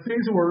the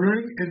things that we're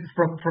learning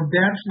from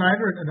Dan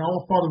Schneider and all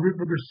of Father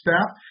Ripperger's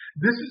staff.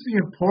 This is the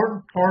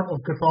important part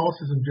of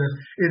Catholicism, Jess,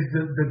 is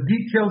the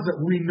details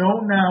that we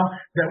know now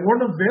that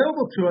weren't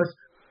available to us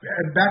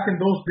back in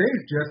those days,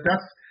 Jess.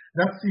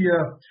 That's the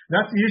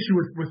issue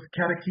with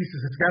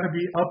catechesis. It's got to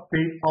be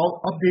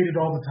updated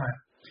all the time.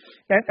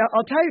 And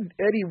I'll tell you,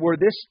 Eddie, where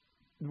this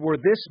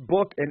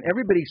book, and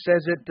everybody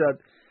says it.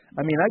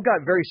 I've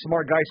got very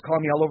smart guys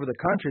calling me all over the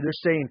country.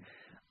 They're saying,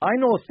 I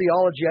know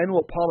theology, I know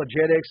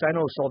apologetics, I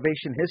know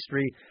salvation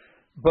history,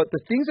 but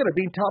the things that are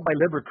being taught by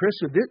Liber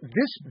Christo,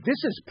 this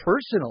is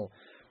personal.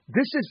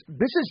 This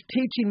is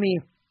teaching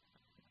me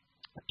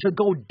to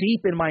go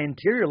deep in my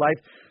interior life,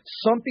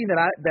 something that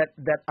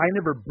I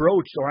never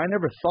broached, or I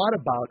never thought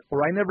about,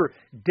 or I never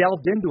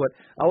delved into it.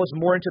 I was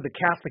more into the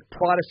Catholic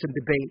Protestant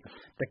debate,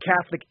 the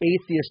Catholic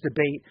atheist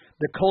debate,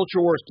 the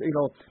culture wars,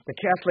 the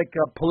Catholic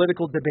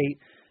political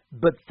debate.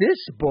 But this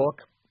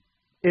book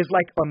is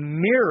like a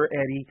mirror,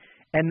 Eddie,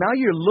 and now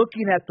you're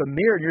looking at the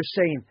mirror and you're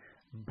saying,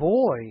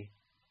 "Boy,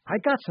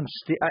 I've got some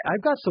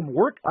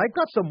work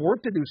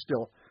to do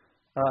still."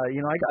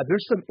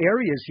 There's some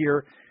areas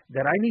here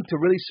that I need to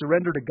really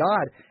surrender to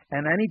God,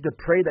 and I need to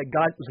pray that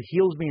God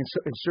heals me in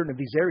certain of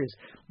these areas.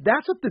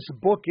 That's what this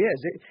book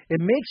is.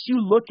 It makes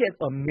you look at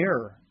a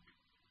mirror.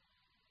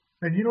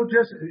 And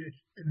Jess, it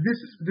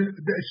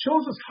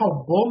shows us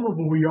how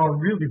vulnerable we are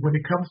really when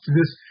it comes to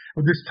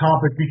this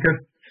topic,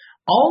 because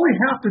all we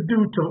have to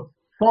do to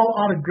fall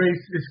out of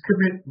grace is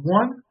commit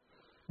one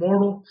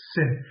mortal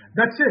sin.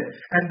 That's it.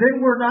 And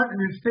then we're not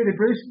in a state of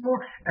grace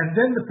anymore. And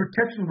then the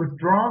protection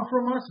withdrawn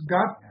from us.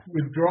 God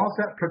withdraws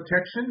that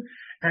protection.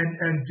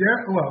 And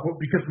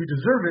because we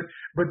deserve it.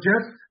 But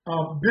Jess,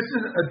 this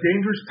is a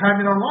dangerous time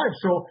in our lives.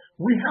 So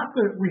we have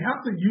to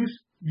use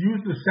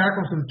the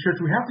sacraments of the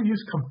church. We have to use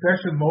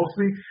confession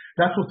mostly.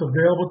 That's what's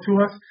available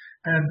to us,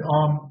 and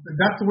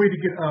that's the way to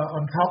get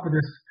on top of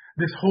this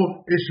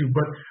whole issue.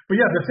 But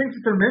yeah, the things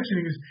that they're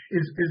mentioning is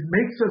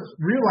makes us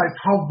realize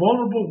how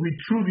vulnerable we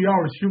truly are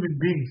as human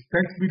beings.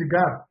 Thanks be to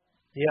God.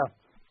 Yeah.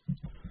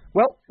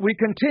 Well, we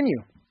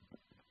continue.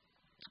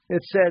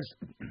 It says,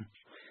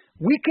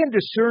 we can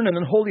discern an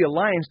unholy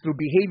alliance through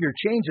behavior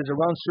changes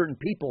around certain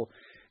people,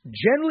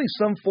 generally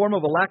some form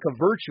of a lack of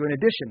virtue. In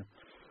addition,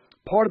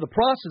 part of the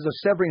process of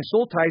severing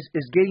soul ties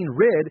is getting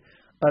rid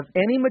of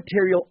any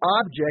material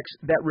objects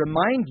that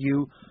remind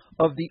you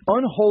of the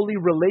unholy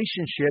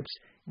relationships,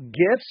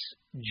 gifts,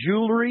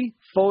 jewelry,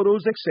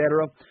 photos,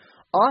 etc.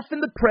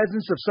 Often the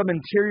presence of some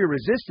interior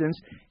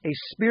resistance, a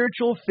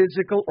spiritual,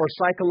 physical, or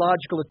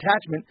psychological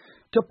attachment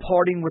to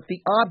parting with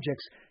the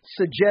objects,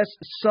 suggests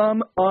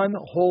some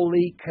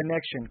unholy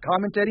connection.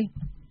 Comment, Eddie?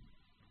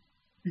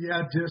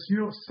 Yeah, just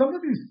some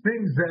of these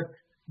things that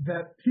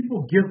that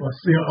people give us,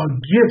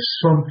 gifts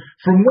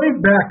from way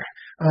back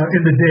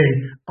in the day.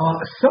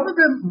 Some of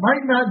them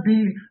might not be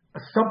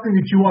something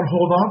that you want to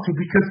hold on to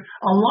because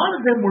a lot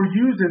of them were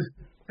used as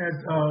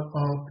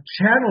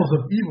channels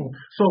of evil.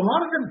 So a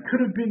lot of them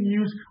could have been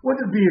used,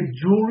 whether it be a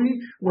jewelry,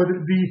 whether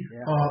it be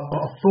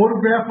a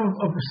photograph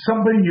of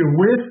somebody you're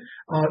with.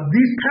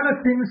 These kind of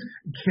things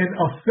can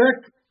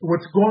affect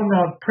what's going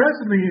on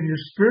presently in your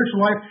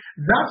spiritual life.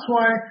 That's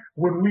why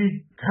when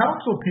we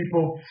counsel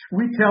people,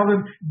 we tell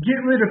them, get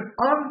rid of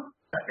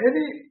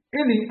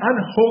any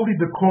unholy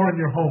decor in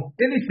your home,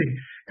 anything.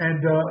 And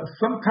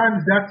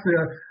sometimes that's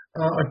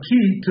a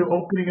key to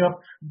opening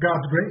up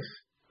God's grace.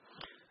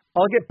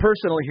 I'll get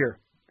personal here,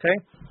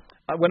 okay?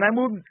 When I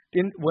moved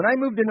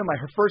into my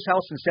first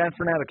house in San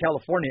Fernando,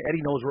 California,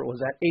 Eddie knows where it was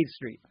at, 8th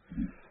Street.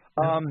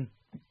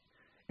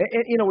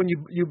 And when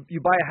you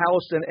buy a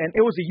house, and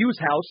it was a used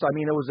house. I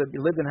mean, it was a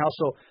lived-in house,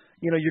 so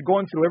you're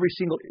going through every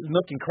single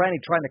nook and cranny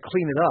trying to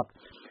clean it up.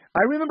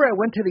 I remember I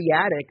went to the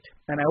attic,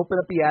 and I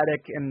opened up the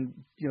attic, and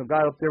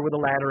got up there with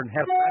a ladder and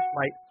had a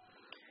flashlight.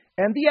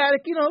 And the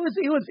attic, it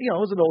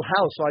was an old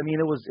house, so I mean,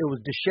 it was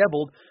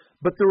disheveled,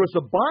 but there was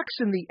a box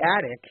in the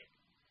attic.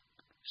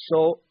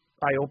 So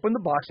I opened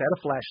the box, I had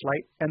a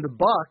flashlight, and the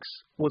box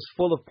was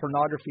full of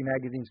pornography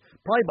magazines,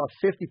 probably about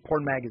 50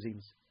 porn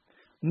magazines.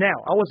 Now,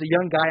 I was a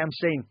young guy. I'm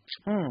saying,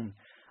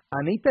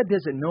 Anita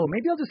doesn't know.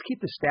 Maybe I'll just keep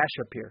the stash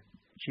up here.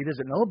 She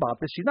doesn't know about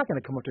this. She's not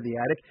going to come up to the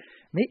attic.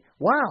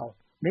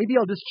 Maybe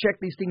I'll just check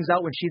these things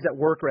out when she's at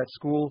work or at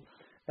school.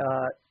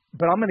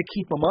 But I'm going to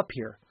keep them up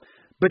here.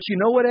 But you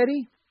know what,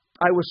 Eddie?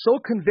 I was so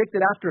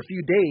convicted after a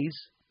few days.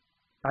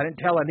 I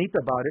didn't tell Anita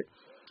about it.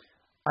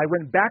 I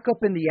went back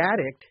up in the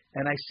attic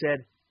and I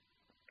said,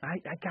 I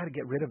got to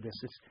get rid of this.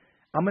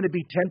 I'm going to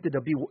be tempted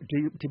to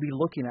be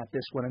looking at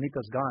this when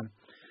Anita's gone.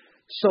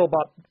 So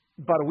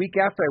about a week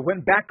after, I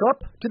went back up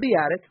to the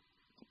attic,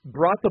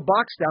 brought the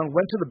box down,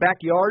 went to the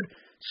backyard,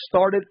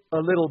 started a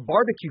little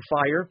barbecue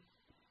fire,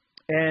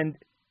 and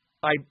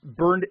I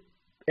burned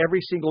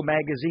every single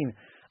magazine.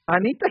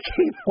 Anita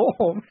came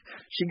home.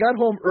 She got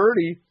home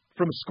early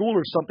from school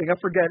or something. I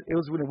forget. It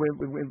was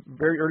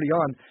very early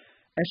on.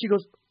 And she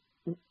goes,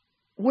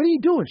 "What are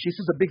you doing?" She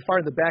sees a big fire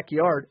in the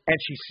backyard, and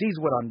she sees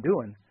what I'm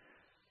doing.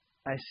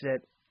 I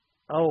said,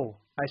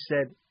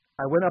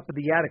 I went up to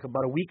the attic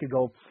about a week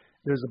ago.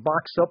 There's a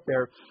box up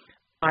there.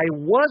 I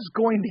was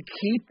going to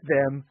keep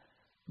them,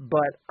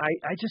 but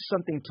I just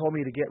something told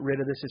me to get rid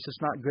of this. It's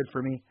just not good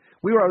for me.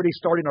 We were already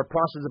starting our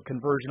process of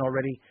conversion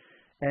already,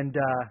 and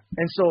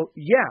so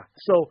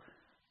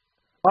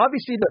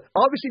obviously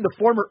the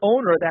former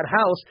owner of that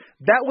house,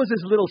 that was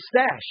his little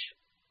stash.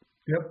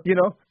 Yep.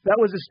 That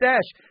was his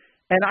stash,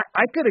 and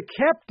I could have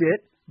kept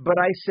it, but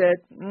I said,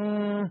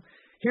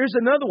 here's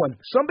another one.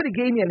 Somebody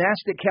gave me an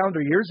Aztec calendar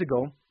years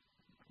ago,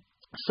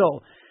 so.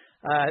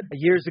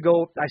 Years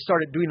ago, I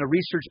started doing a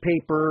research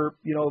paper,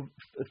 in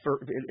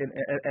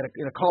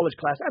a college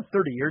class,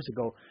 30 years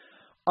ago,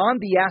 on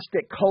the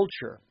Aztec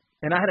culture,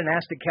 and I had an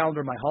Aztec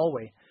calendar in my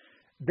hallway.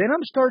 Then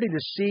I'm starting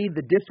to see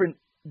the different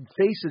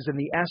faces in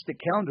the Aztec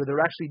calendar.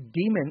 They're actually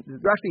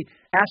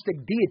Aztec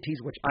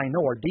deities, which I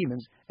know are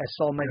demons, as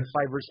Psalm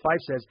 95 verse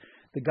 5 says,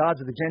 the gods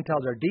of the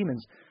Gentiles are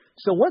demons.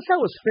 So once I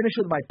was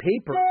finished with my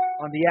paper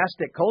on the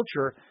Aztec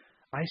culture,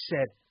 I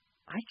said,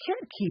 I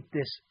can't keep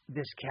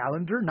this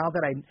calendar now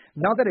that I've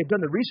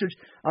done the research.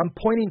 I'm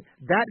pointing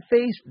that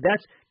face,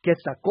 that's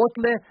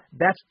Quetzalcoatl,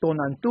 that's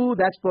Tonantu,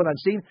 that's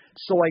Tonantzin.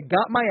 So I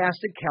got my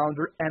Aztec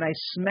calendar and I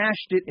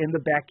smashed it in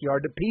the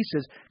backyard to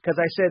pieces because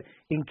I said,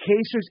 in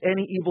case there's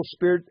any evil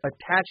spirit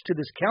attached to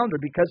this calendar,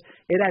 because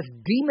it has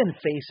demon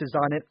faces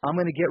on it, I'm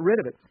going to get rid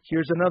of it.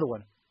 Here's another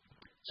one.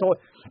 So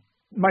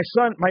my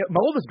son, my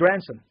oldest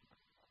grandson,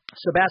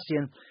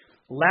 Sebastian,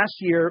 last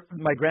year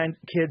my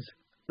grandkids.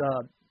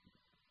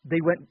 They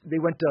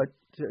went to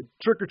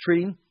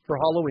trick-or-treating for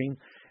Halloween.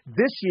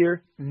 This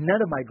year,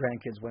 none of my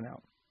grandkids went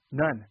out.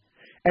 None.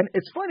 And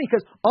it's funny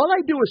because all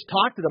I do is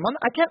talk to them.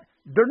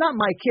 They're not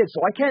my kids,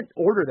 so I can't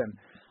order them.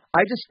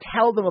 I just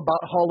tell them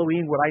about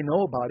Halloween, what I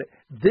know about it.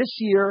 This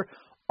year,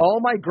 all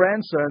my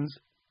grandsons,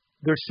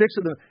 there's 6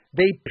 of them,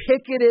 they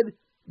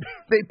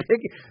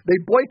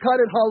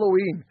boycotted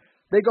Halloween.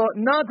 They go,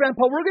 "No,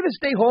 Grandpa, we're going to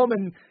stay home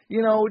and,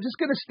 we're just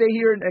going to stay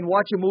here and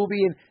watch a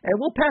movie and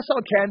we'll pass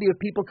out candy if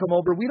people come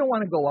over. We don't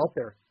want to go out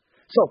there."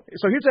 So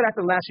here's what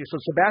happened last year. So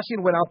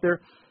Sebastian went out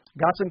there,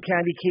 got some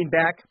candy, came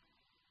back,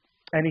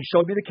 and he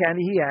showed me the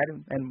candy he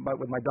had,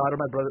 with my daughter,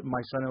 my brother,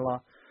 my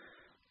son-in-law.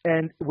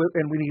 And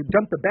when he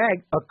dumped the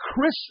bag, a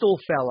crystal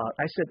fell out.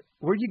 I said,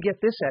 "Where'd you get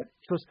this at?"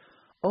 He goes,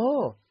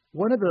 "Oh,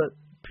 one of the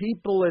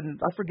people in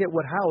I forget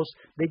what house,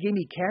 they gave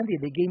me candy.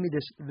 They gave me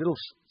this little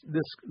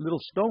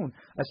stone."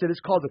 I said, "It's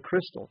called a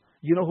crystal.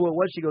 You know who it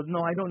was?" She goes,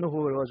 "No, I don't know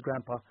who it was,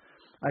 Grandpa."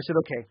 I said,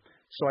 "Okay."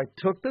 So I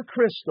took the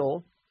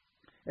crystal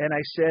and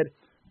I said,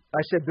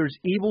 "There's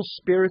evil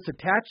spirits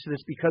attached to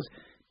this because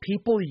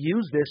people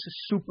use this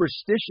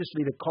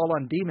superstitiously to call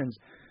on demons."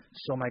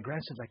 So my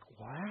grandson's like,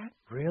 "What?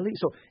 Really?"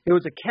 So it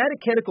was a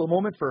catechetical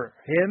moment for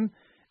him,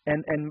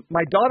 and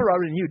my daughter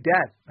already knew,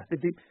 "Dad,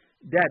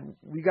 Dad,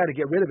 we got to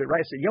get rid of it,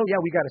 right? I said, yeah,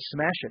 we got to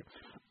smash it.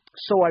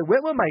 So I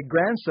went with my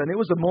grandson. It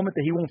was a moment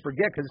that he won't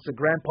forget because it's a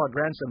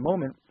grandpa-grandson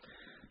moment.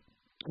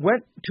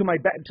 Went to my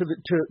back to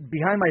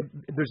behind my.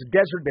 There's a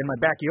desert in my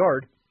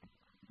backyard.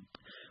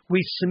 We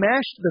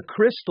smashed the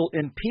crystal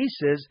in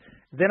pieces.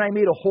 Then I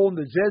made a hole in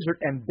the desert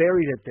and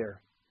buried it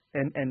there.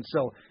 And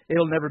so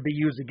it'll never be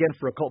used again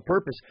for occult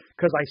purpose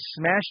because I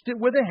smashed it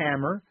with a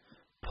hammer,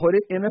 put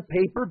it in a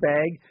paper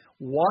bag,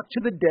 walked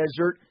to the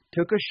desert,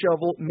 took a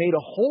shovel, made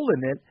a hole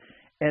in it,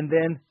 and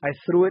then I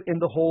threw it in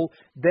the hole.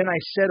 Then I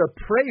said a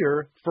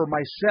prayer for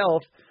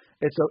myself.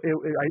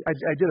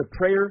 I did a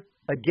prayer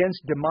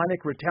against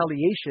demonic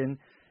retaliation,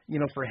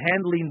 for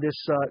handling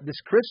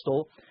this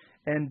crystal,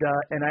 and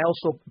I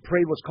also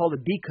prayed what's called a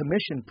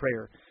decommission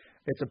prayer.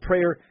 It's a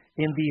prayer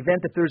in the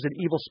event that there's an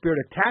evil spirit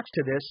attached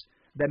to this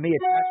that may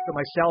attach to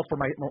myself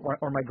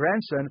or my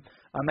grandson.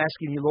 I'm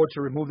asking you, Lord,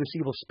 to remove this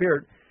evil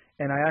spirit.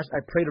 And I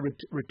prayed a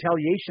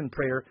retaliation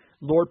prayer.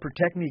 Lord,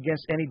 protect me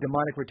against any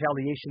demonic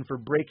retaliation for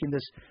breaking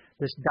this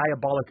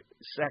diabolic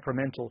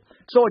sacramental.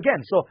 So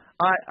again,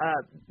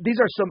 these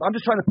are some. I'm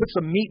just trying to put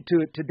some meat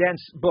to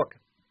Dan's book.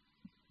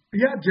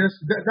 Yeah,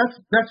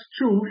 that's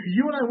true.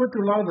 You and I went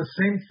through a lot of the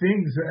same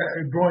things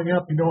growing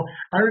up.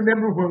 I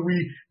remember when we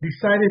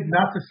decided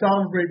not to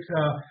celebrate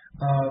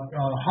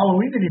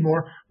Halloween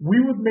anymore,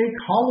 we would make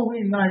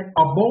Halloween night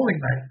a bowling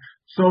night.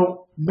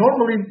 So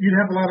normally you'd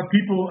have a lot of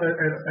people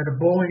at a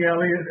bowling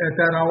alley at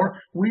that hour.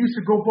 We used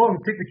to go bowling,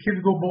 take the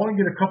kids to go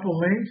bowling, get a couple of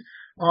lanes,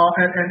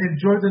 and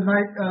enjoy the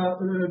night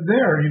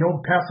there.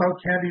 Pass out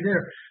candy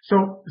there. So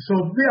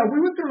yeah, we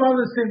went through a lot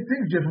of the same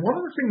things. Just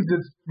one of the things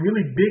that's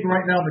really big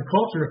right now in the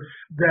culture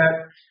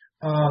that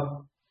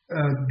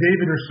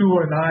David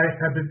Ursula and I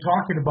have been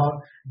talking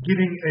about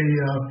getting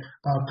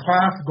a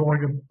class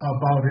going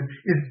about it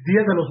is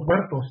Dia de los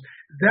Muertos.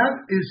 That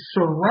is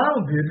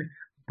surrounded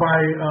by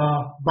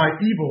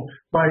evil,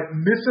 by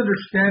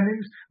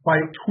misunderstandings, by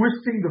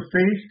twisting the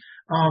faith.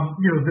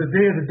 The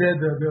Day of the Dead,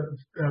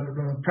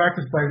 the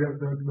practice by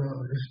the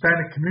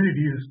Hispanic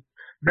community is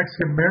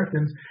Mexican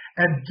Americans,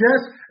 and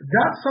just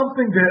that's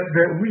something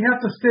that we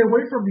have to stay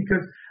away from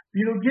because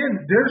again,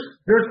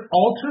 there's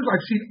altars.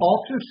 I've seen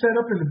altars set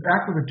up in the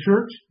back of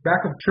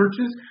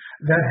churches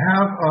that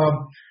have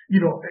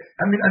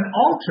an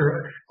altar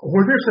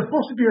where there's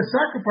supposed to be a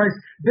sacrifice.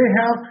 They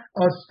have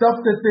stuff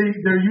that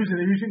they're using.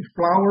 They're using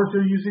flowers.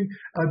 They're using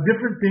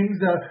different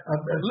things.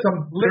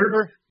 Some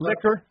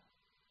liquor.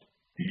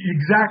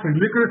 Exactly,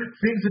 liquor.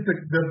 Things that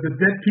the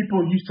dead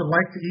people used to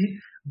like to eat.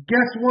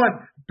 Guess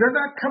what? They're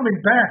not coming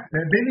back,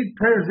 man. They need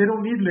prayers. They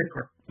don't need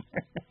liquor.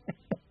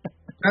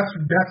 That's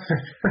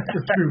the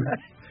truth.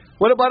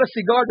 What about a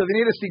cigar? Do they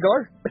need a cigar?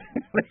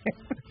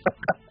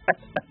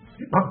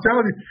 I'm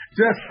telling you,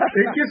 Jeff,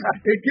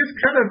 it gets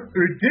kind of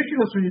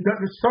ridiculous when you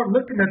start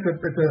looking at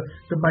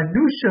the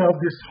minutia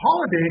of this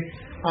holiday.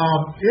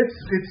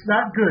 It's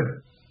not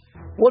good.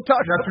 We'll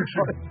talk. That's for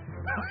sure.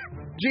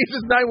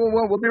 Jesus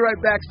 911. We'll be right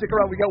back. Stick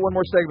around. We got one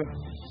more segment.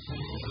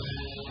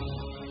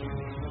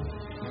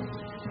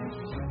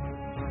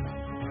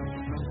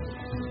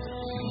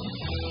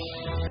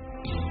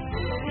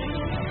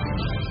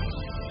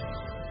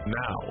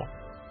 Now,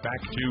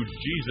 back to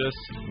Jesus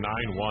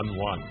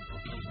 911.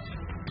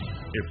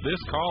 If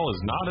this call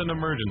is not an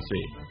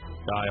emergency,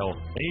 dial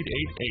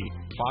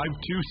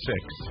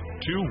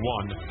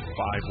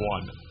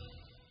 888-526-2151.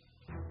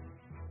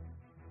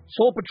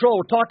 Soul Patrol,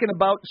 we're talking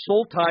about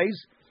soul ties,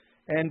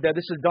 and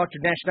this is Dr.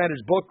 Dan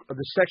Schneider's book.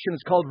 The section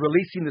is called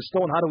Releasing the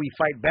Stone, How Do We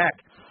Fight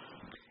Back?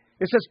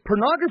 It says,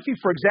 pornography,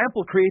 for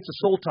example, creates a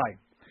soul tie.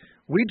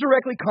 We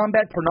directly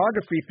combat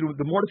pornography through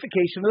the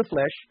mortification of the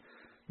flesh,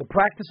 the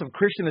practice of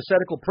Christian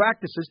ascetical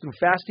practices through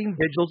fasting,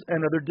 vigils,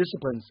 and other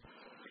disciplines.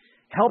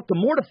 Help to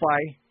mortify,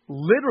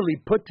 literally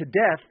put to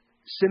death,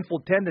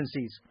 sinful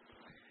tendencies.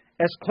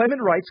 As Clement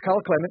writes,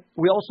 Kyle Clement,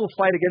 we also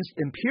fight against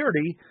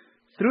impurity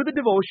through the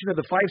devotion of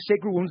the 5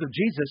 sacred wounds of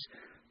Jesus,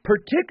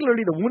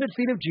 particularly the wounded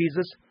feet of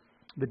Jesus.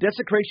 The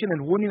desecration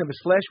and wounding of his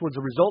flesh was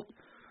a result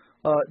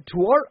to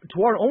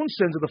our own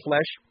sins of the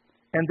flesh,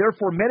 and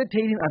therefore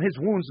meditating on his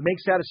wounds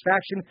makes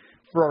satisfaction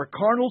for our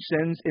carnal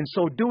sins. In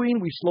so doing,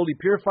 we slowly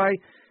purify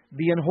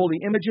the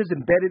unholy images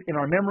embedded in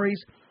our memories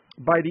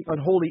by the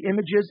unholy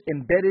images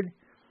embedded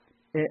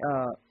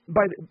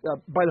by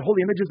the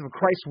holy images of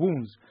Christ's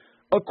wounds.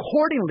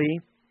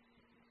 Accordingly,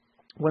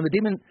 when the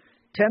demon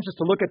tempts us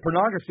to look at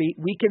pornography,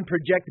 we can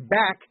project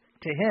back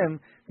to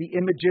him the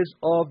images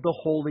of the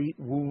holy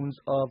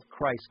wounds of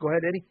Christ. Go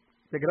ahead, Eddie.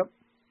 Pick it up.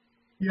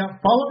 Yeah,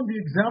 following the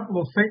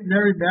example of St.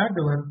 Mary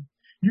Magdalene,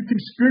 you can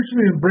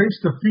spiritually embrace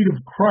the feet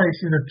of Christ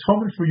in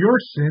atonement for your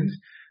sins.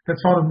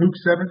 That's found in Luke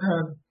chapter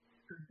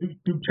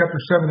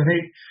 7 and 8.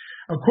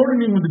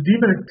 Accordingly, when the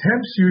demon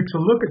tempts you to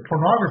look at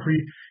pornography,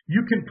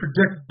 you can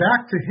project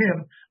back to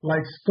him,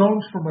 like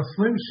stones from a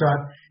slingshot,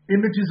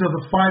 images of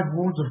the 5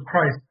 wounds of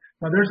Christ.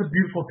 Now, there's a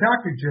beautiful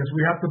tactic, Jess.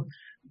 We have to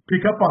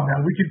pick up on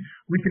that.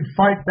 We can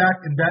fight back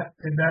in that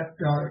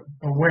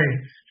way.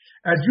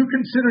 As you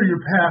consider your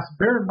past,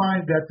 bear in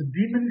mind that the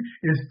demon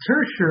is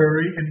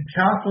tertiary in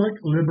Catholic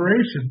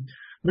liberation.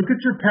 Look at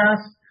your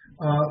past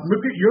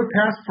look at your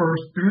past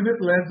first through the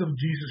lens of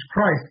Jesus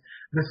Christ.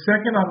 The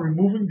second, on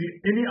removing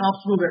any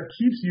obstacle that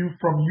keeps you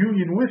from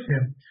union with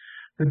Him.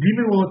 The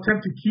demon will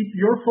attempt to keep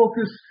your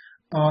focus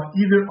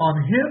either on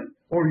him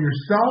or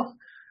yourself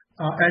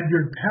and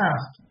your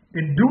past.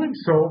 In doing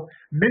so,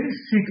 many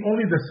seek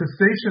only the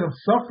cessation of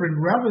suffering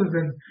rather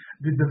than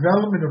the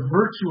development of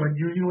virtue and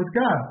union with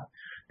God.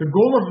 The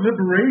goal of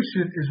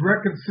liberation is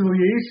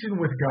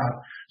reconciliation with God.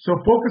 So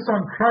focus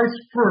on Christ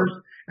first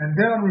and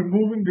then on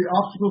removing the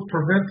obstacles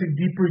preventing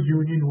deeper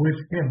union with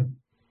Him.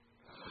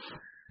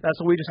 That's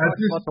what we just talked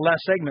about the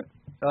last segment.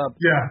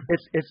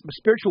 It's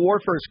spiritual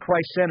warfare is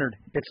Christ-centered.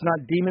 It's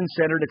not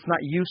demon-centered. It's not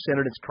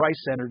you-centered. It's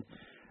Christ-centered.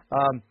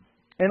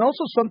 And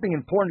also something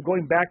important,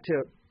 going back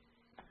to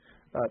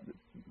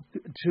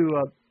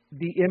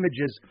the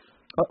images.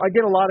 I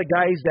get a lot of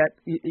guys that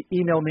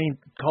email me,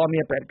 call me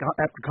up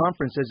after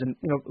conferences, and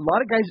a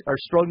lot of guys are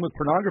struggling with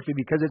pornography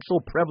because it's so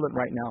prevalent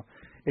right now.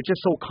 It's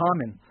just so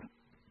common.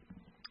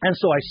 And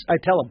so I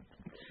tell them,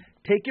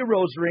 take your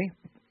rosary.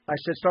 I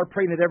said, start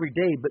praying it every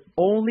day, but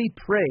only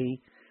pray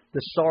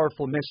the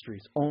sorrowful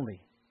mysteries,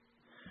 only.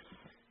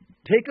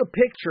 Take a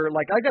picture,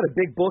 like I got a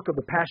big book of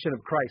the Passion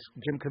of Christ,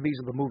 Jim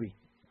Caviezel, the movie.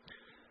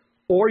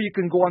 Or you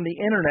can go on the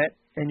internet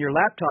and your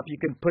laptop, you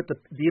can put the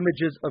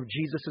images of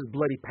Jesus'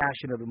 bloody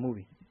passion of the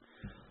movie.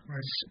 Right.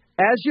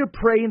 As you're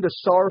praying the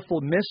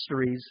sorrowful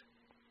mysteries,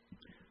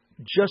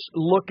 just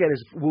look at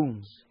His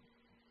wounds.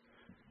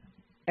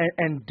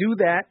 And do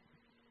that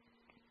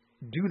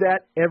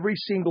every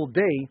single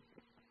day.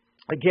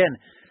 Again,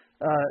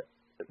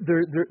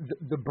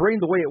 the brain,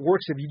 the way it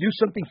works, if you do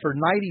something for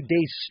 90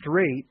 days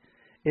straight,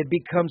 it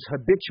becomes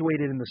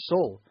habituated in the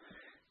soul.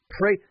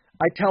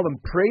 I tell them,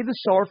 pray the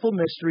sorrowful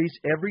mysteries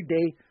every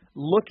day,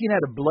 looking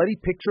at a bloody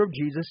picture of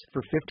Jesus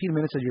for 15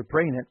 minutes as you're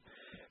praying it.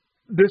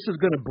 This is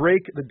going to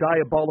break the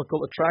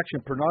diabolical attraction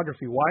of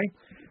pornography. Why?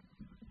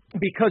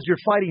 Because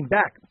you're fighting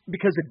back.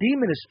 Because the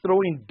demon is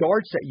throwing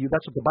darts at you.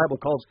 That's what the Bible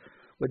calls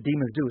what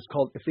demons do. It's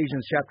called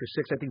Ephesians chapter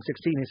 6, I think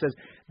 16. It says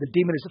the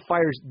demon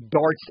fires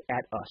darts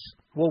at us.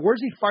 Well,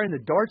 where's he firing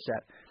the darts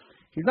at?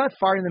 He's not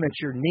firing them at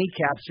your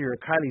kneecaps or your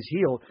Achilles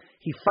heel.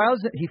 He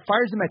fires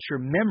them at your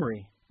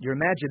memory, your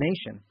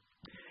imagination.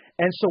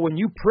 And so when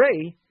you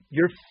pray,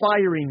 you're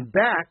firing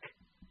back.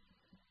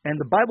 And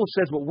the Bible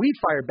says what we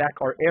fire back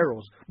are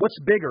arrows. What's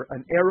bigger,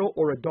 an arrow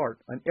or a dart?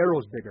 An arrow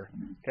is bigger.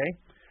 Okay?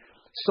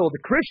 So the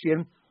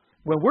Christian,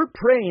 when we're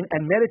praying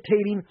and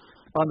meditating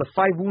on the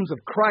 5 wounds of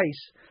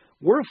Christ,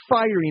 we're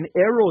firing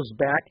arrows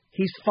back.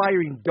 He's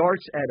firing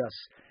darts at us.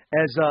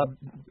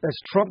 As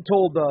Trump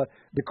told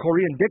the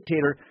Korean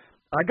dictator,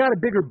 I got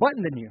a bigger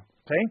button than you.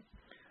 Okay?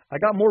 I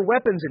got more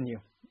weapons than you.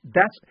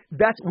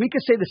 That's we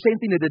could say the same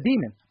thing to the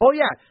demon. Oh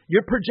yeah,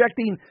 you're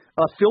projecting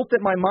filth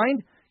at my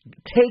mind.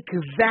 Take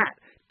that.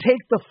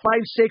 Take the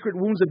 5 sacred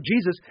wounds of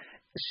Jesus.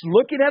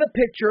 Looking at a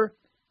picture,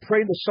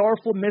 praying the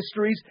sorrowful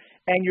mysteries,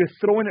 and you're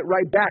throwing it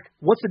right back.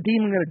 What's the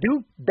demon going to do?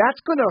 That's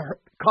going to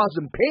cause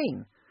him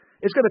pain.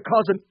 It's going to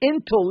cause him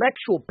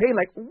intellectual pain.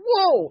 Like,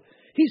 whoa,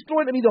 he's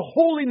throwing at me the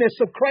holiness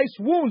of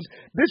Christ's wounds.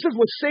 This is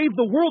what saved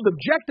the world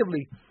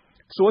objectively.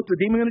 So what's the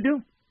demon going to do?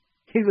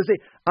 He's going to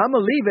say, I'm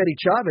going to leave Eddie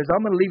Chavez.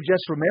 I'm going to leave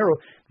Jess Romero.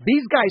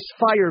 These guys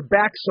fire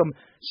back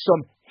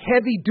some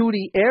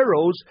heavy-duty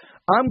arrows.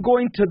 I'm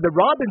going to the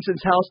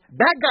Robinson's house.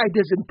 That guy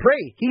doesn't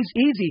pray. He's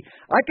easy.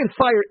 I can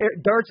fire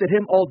darts at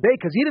him all day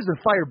because he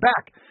doesn't fire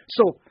back.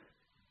 So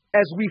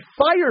as we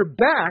fire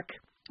back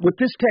with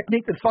this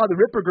technique that Father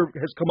Ripperger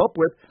has come up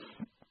with,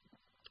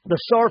 the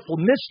sorrowful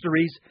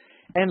mysteries,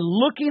 and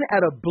looking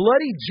at a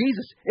bloody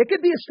Jesus. It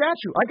could be a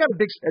statue. I got a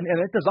big, and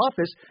at his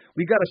office,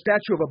 we got a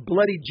statue of a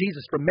bloody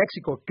Jesus from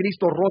Mexico,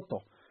 Cristo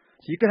Roto.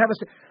 So you can have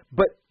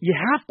but you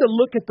have to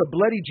look at the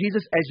bloody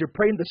Jesus as you're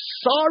praying the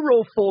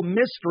sorrowful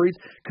mysteries,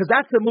 because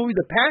that's the movie,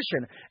 The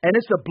Passion, and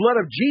it's the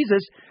blood of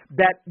Jesus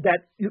that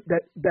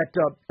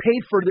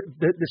paid for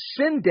the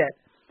sin debt,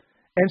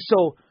 and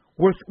so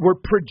we're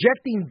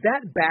projecting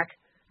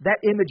that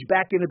image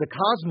back into the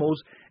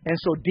cosmos, and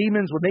so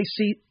demons, when they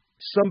see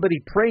somebody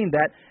praying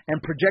that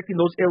and projecting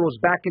those arrows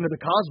back into the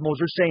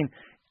cosmos, are saying,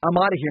 I'm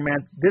out of here,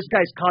 man. This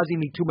guy's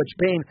causing me too much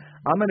pain.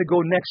 I'm going to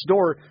go next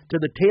door to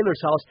the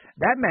tailor's house.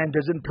 That man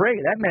doesn't pray.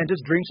 That man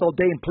just drinks all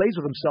day and plays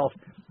with himself.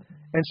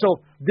 And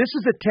so this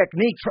is a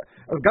technique.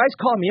 Guys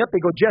call me up.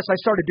 They go, Jess, I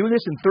started doing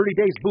this in 30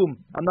 days.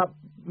 Boom. I'm not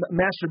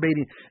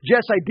masturbating.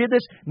 Jess, I did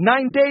this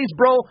 9 days,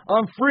 bro.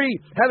 I'm free.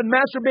 Haven't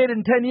masturbated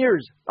in 10 years.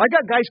 I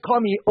got guys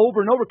call me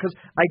over and over because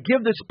I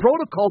give this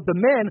protocol to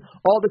men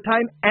all the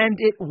time, and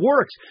it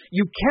works.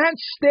 You can't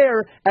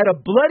stare at a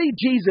bloody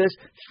Jesus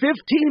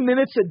 15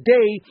 minutes a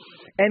day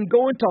and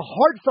go into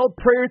heartfelt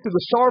prayer through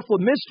the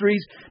sorrowful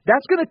mysteries.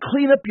 That's going to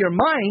clean up your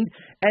mind,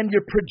 and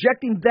you're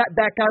projecting that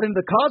back out into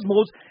the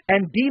cosmos,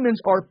 and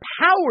demons are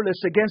powerless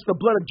against the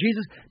blood of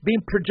Jesus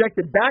being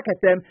projected back at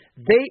them.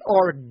 They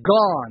are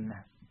gone.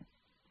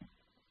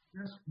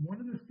 Yes, one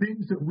of the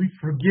things that we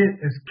forget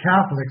as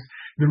Catholics,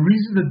 the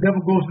reason the devil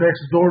goes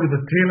next door to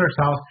the tailor's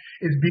house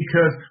is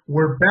because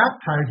we're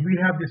baptized. We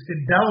have this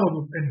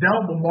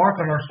indelible mark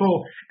on our soul,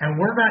 and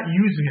we're not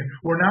using it.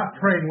 We're not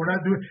praying. We're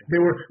not doing.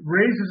 They were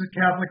raised as a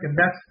Catholic, and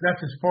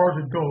that's as far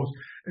as it goes.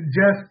 And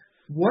Jess,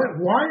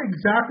 why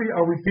exactly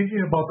are we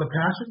thinking about the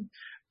Passion?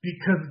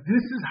 Because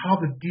this is how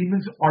the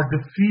demons are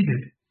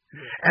defeated.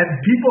 And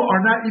people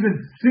are not even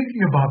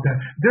thinking about that.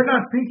 They're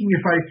not thinking,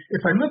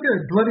 if I look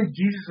at bloody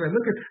Jesus, if I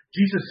look at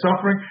Jesus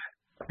suffering,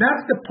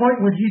 that's the point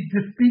when he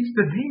defeats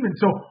the demon.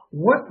 So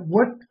what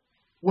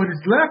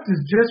is left is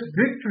just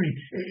victory.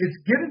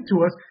 It's given to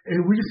us,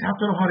 and we just have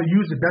to know how to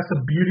use it. That's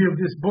the beauty of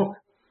this book.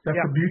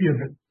 That's the beauty of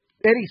it.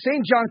 Eddie,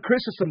 St. John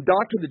Chrysostom,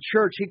 doctor of the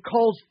church, he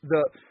calls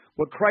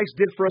what Christ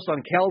did for us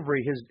on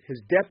Calvary, his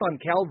death on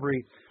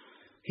Calvary,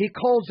 he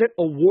calls it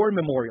a war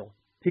memorial.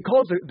 He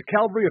calls the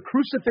Calvary a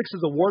crucifix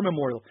as a war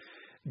memorial.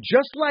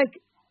 Just like,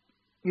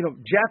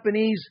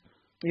 Japanese,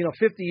 50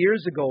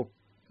 years ago,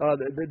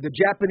 the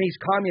Japanese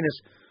communists,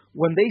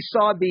 when they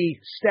saw the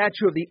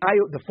statue of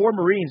the four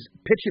Marines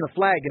pitching a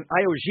flag in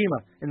Iwo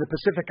Jima in the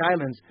Pacific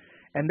Islands,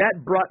 and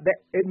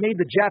it made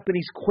the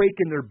Japanese quake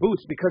in their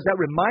boots because that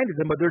reminded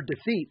them of their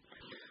defeat.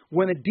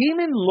 When a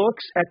demon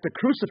looks at the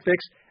crucifix,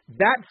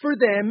 that for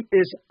them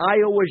is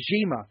Iwo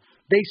Jima.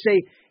 They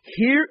say,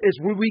 here is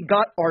where we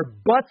got our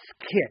butts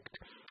kicked.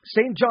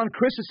 St. John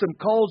Chrysostom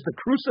calls the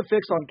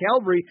crucifix on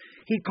Calvary,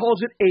 he calls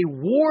it a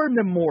war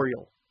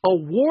memorial. A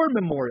war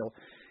memorial.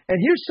 And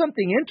here's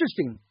something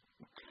interesting.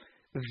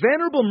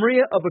 Venerable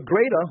Maria of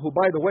Agreda, who,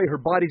 by the way, her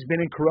body's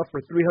been incorrupt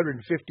for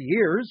 350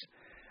 years,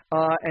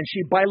 and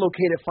she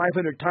bilocated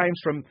 500 times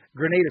from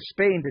Grenada,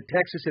 Spain to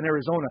Texas and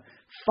Arizona.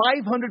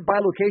 500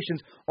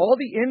 bilocations. All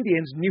the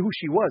Indians knew who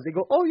she was. They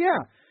go, oh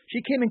yeah, she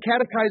came and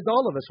catechized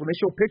all of us when they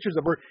show pictures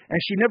of her, and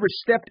she never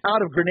stepped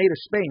out of Grenada,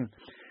 Spain.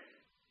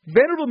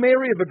 Venerable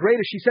Mary of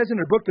Agreda, she says in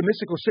her book, The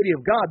Mystical City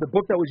of God, the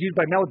book that was used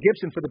by Mel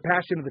Gibson for the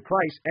Passion of the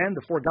Christ and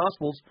the Four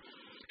Gospels,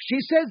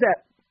 she says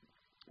that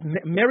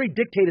Mary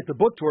dictated the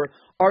book to her.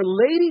 Our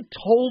Lady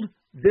told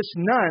this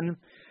nun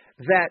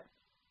that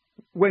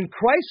when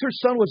Christ, her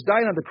son, was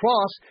dying on the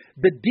cross,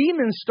 the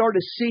demons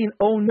started seeing,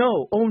 oh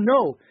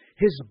no,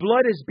 his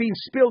blood is being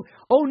spilled.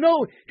 Oh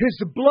no, his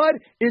blood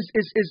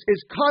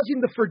is causing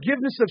the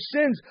forgiveness of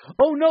sins.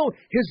 Oh no,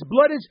 his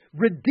blood is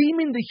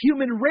redeeming the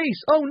human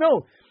race. Oh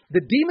no. The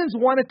demons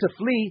wanted to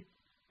flee.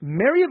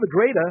 Mary of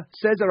Agreda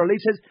says that Our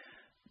Lady says,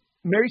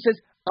 Mary says,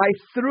 I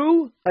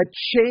threw a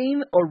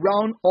chain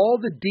around all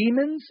the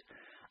demons,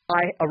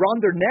 around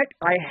their neck.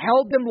 I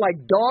held them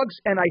like dogs,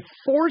 and I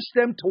forced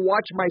them to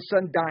watch my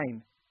son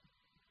dying.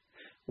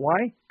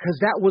 Why? Because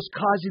that was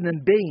causing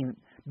them pain.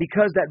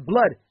 Because that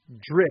blood,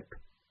 drip,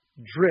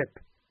 drip,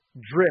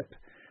 drip.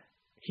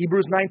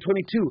 Hebrews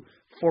 9:22.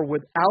 For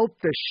without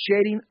the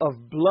shedding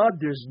of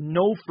blood, there's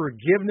no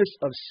forgiveness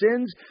of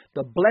sins.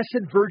 The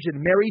Blessed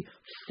Virgin Mary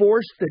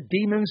forced the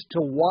demons to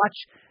watch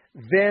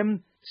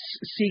them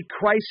see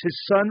Christ,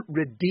 his son,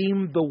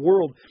 redeem the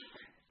world.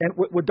 And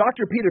what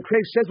Dr. Peter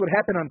Craig says what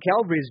happened on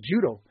Calvary is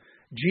judo.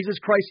 Jesus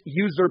Christ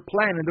used their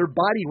plan and their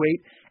body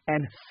weight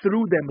and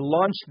threw them,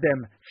 launched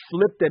them,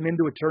 flipped them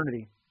into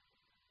eternity.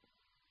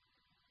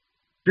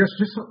 Just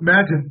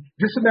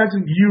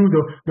imagine you,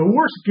 the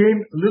worst game,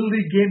 Little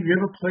League game you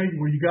ever played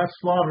where you got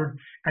slaughtered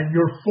and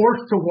you're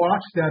forced to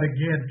watch that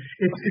again.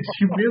 It's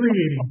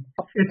humiliating.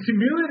 It's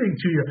humiliating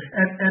to you.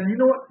 And you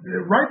know what?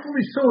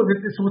 Rightfully so.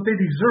 It's what they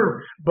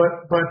deserve. But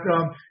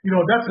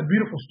that's a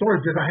beautiful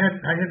story. Just I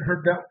hadn't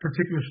heard that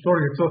particular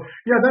story. So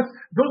yeah, those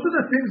are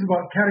the things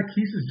about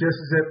catechesis, just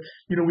is that,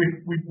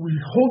 we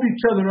hold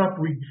each other up.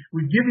 We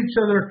give each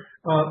other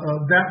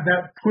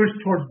that push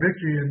towards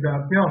victory. And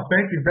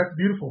thank you. That's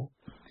beautiful.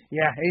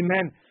 Yeah,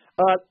 amen.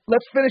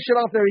 Let's finish it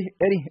off there,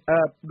 Eddie.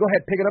 Go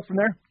ahead, pick it up from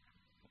there.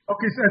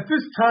 Okay, so at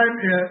this time,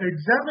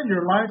 examine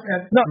your life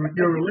and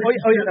your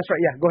relationship. Oh, yeah, that's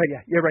right. Yeah, go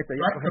ahead. Yeah, you're right there.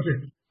 Yeah, right? Okay.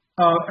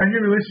 And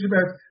your relationship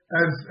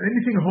as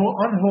anything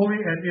unholy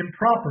and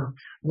improper.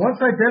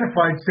 Once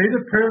identified, say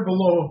the prayer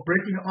below of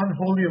breaking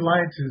unholy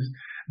alliances.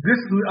 This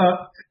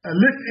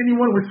list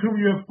anyone with whom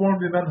you have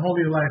formed an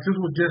unholy alliance. This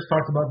is what Jess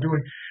talked about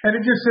doing. And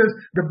it just says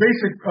the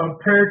basic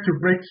prayer to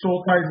break soul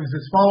ties is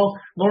as follows.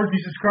 Lord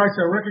Jesus Christ,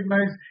 I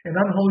recognize an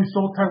unholy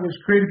soul tie was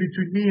created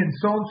between me and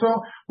so-and-so.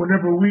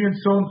 Whenever we and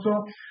so-and-so,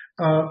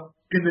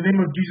 in the name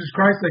of Jesus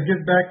Christ, I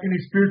give back any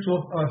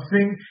spiritual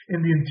thing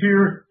in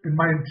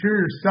my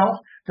interior self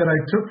that I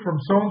took from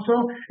so-and-so,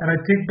 and I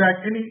take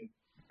back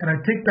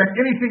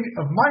anything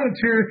of my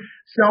interior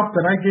self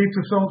that I gave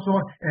to so-and-so,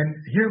 and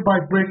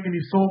hereby break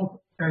any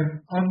soul and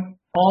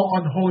all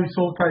unholy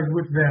soul ties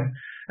with them.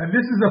 And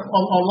this is a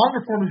longer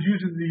form is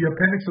used in the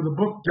appendix of the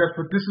book, Jeff,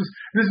 but this is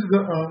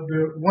the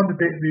one that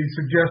they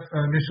suggest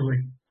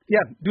initially.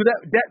 Yeah, do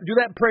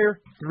that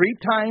prayer 3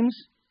 times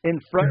in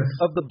front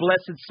of the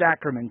Blessed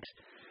Sacrament.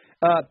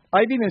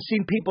 I've even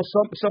seen people,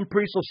 some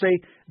priests will say,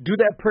 do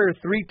that prayer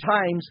 3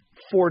 times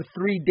for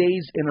 3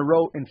 days in a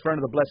row in front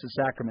of the Blessed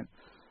Sacrament.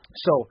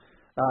 So,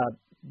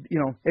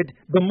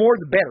 the more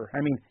the better.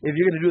 I mean, if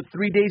you're going to do it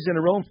 3 days in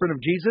a row in front of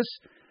Jesus,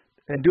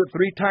 and do it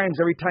 3 times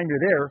every time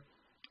you're there.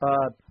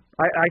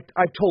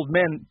 I've told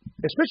men,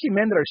 especially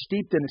men that are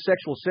steeped in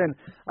sexual sin,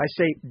 I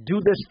say, do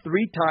this 3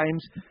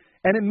 times.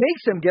 And it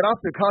makes them get off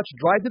their couch,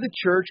 drive to the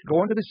church,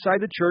 go into the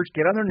side of the church,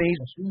 get on their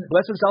knees,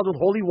 bless themselves with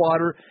holy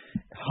water,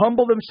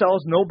 humble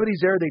themselves.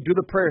 Nobody's there. They do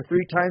the prayer 3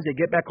 times. They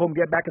get back home,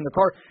 get back in the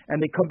car, and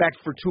they come back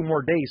for 2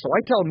 more days. So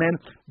I tell men,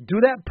 do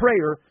that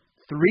prayer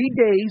 3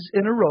 days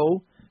in a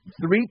row,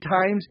 3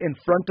 times in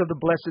front of the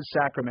Blessed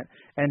Sacrament,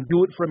 and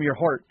do it from your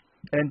heart.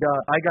 And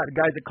I got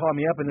guys that call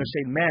me up, and they're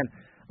saying,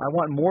 man, I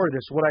want more of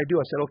this. What do I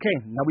do? I said, okay,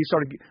 now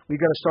we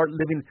got to start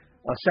living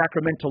a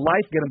sacramental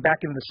life, get them back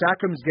into the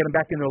sacraments, get them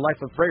back into a life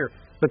of prayer.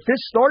 But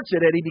this starts it,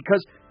 Eddie,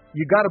 because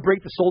you got to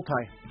break the soul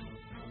tie.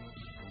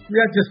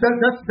 Yeah, just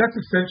that's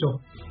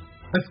essential.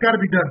 That's got to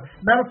be done.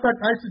 Matter of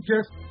fact, I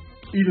suggest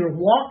either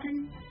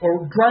walking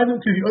or driving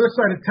to the other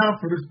side of town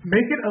for this.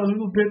 Make it a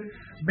little bit.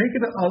 Make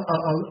it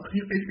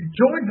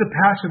join the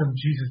passion of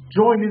Jesus.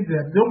 Join into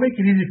that. Don't make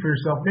it easy for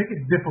yourself. Make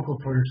it difficult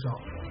for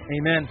yourself.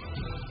 Amen.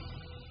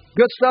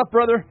 Good stuff,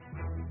 brother.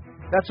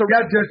 That's a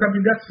Jess. I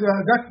mean, that's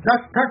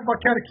talk about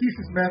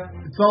catechesis, man.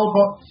 It's all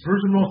about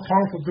who's the most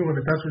powerful doing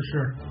it. That's for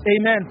sure.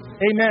 Amen.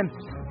 Amen.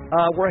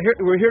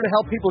 We're here to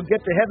help people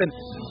get to heaven.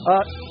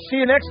 See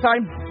you next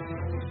time.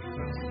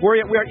 We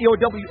are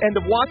EOW End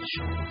of Watch.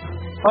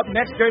 Up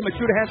next, Jerry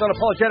Machuda, Hands on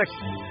Apologetics.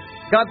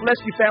 God bless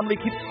you, family.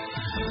 Keep.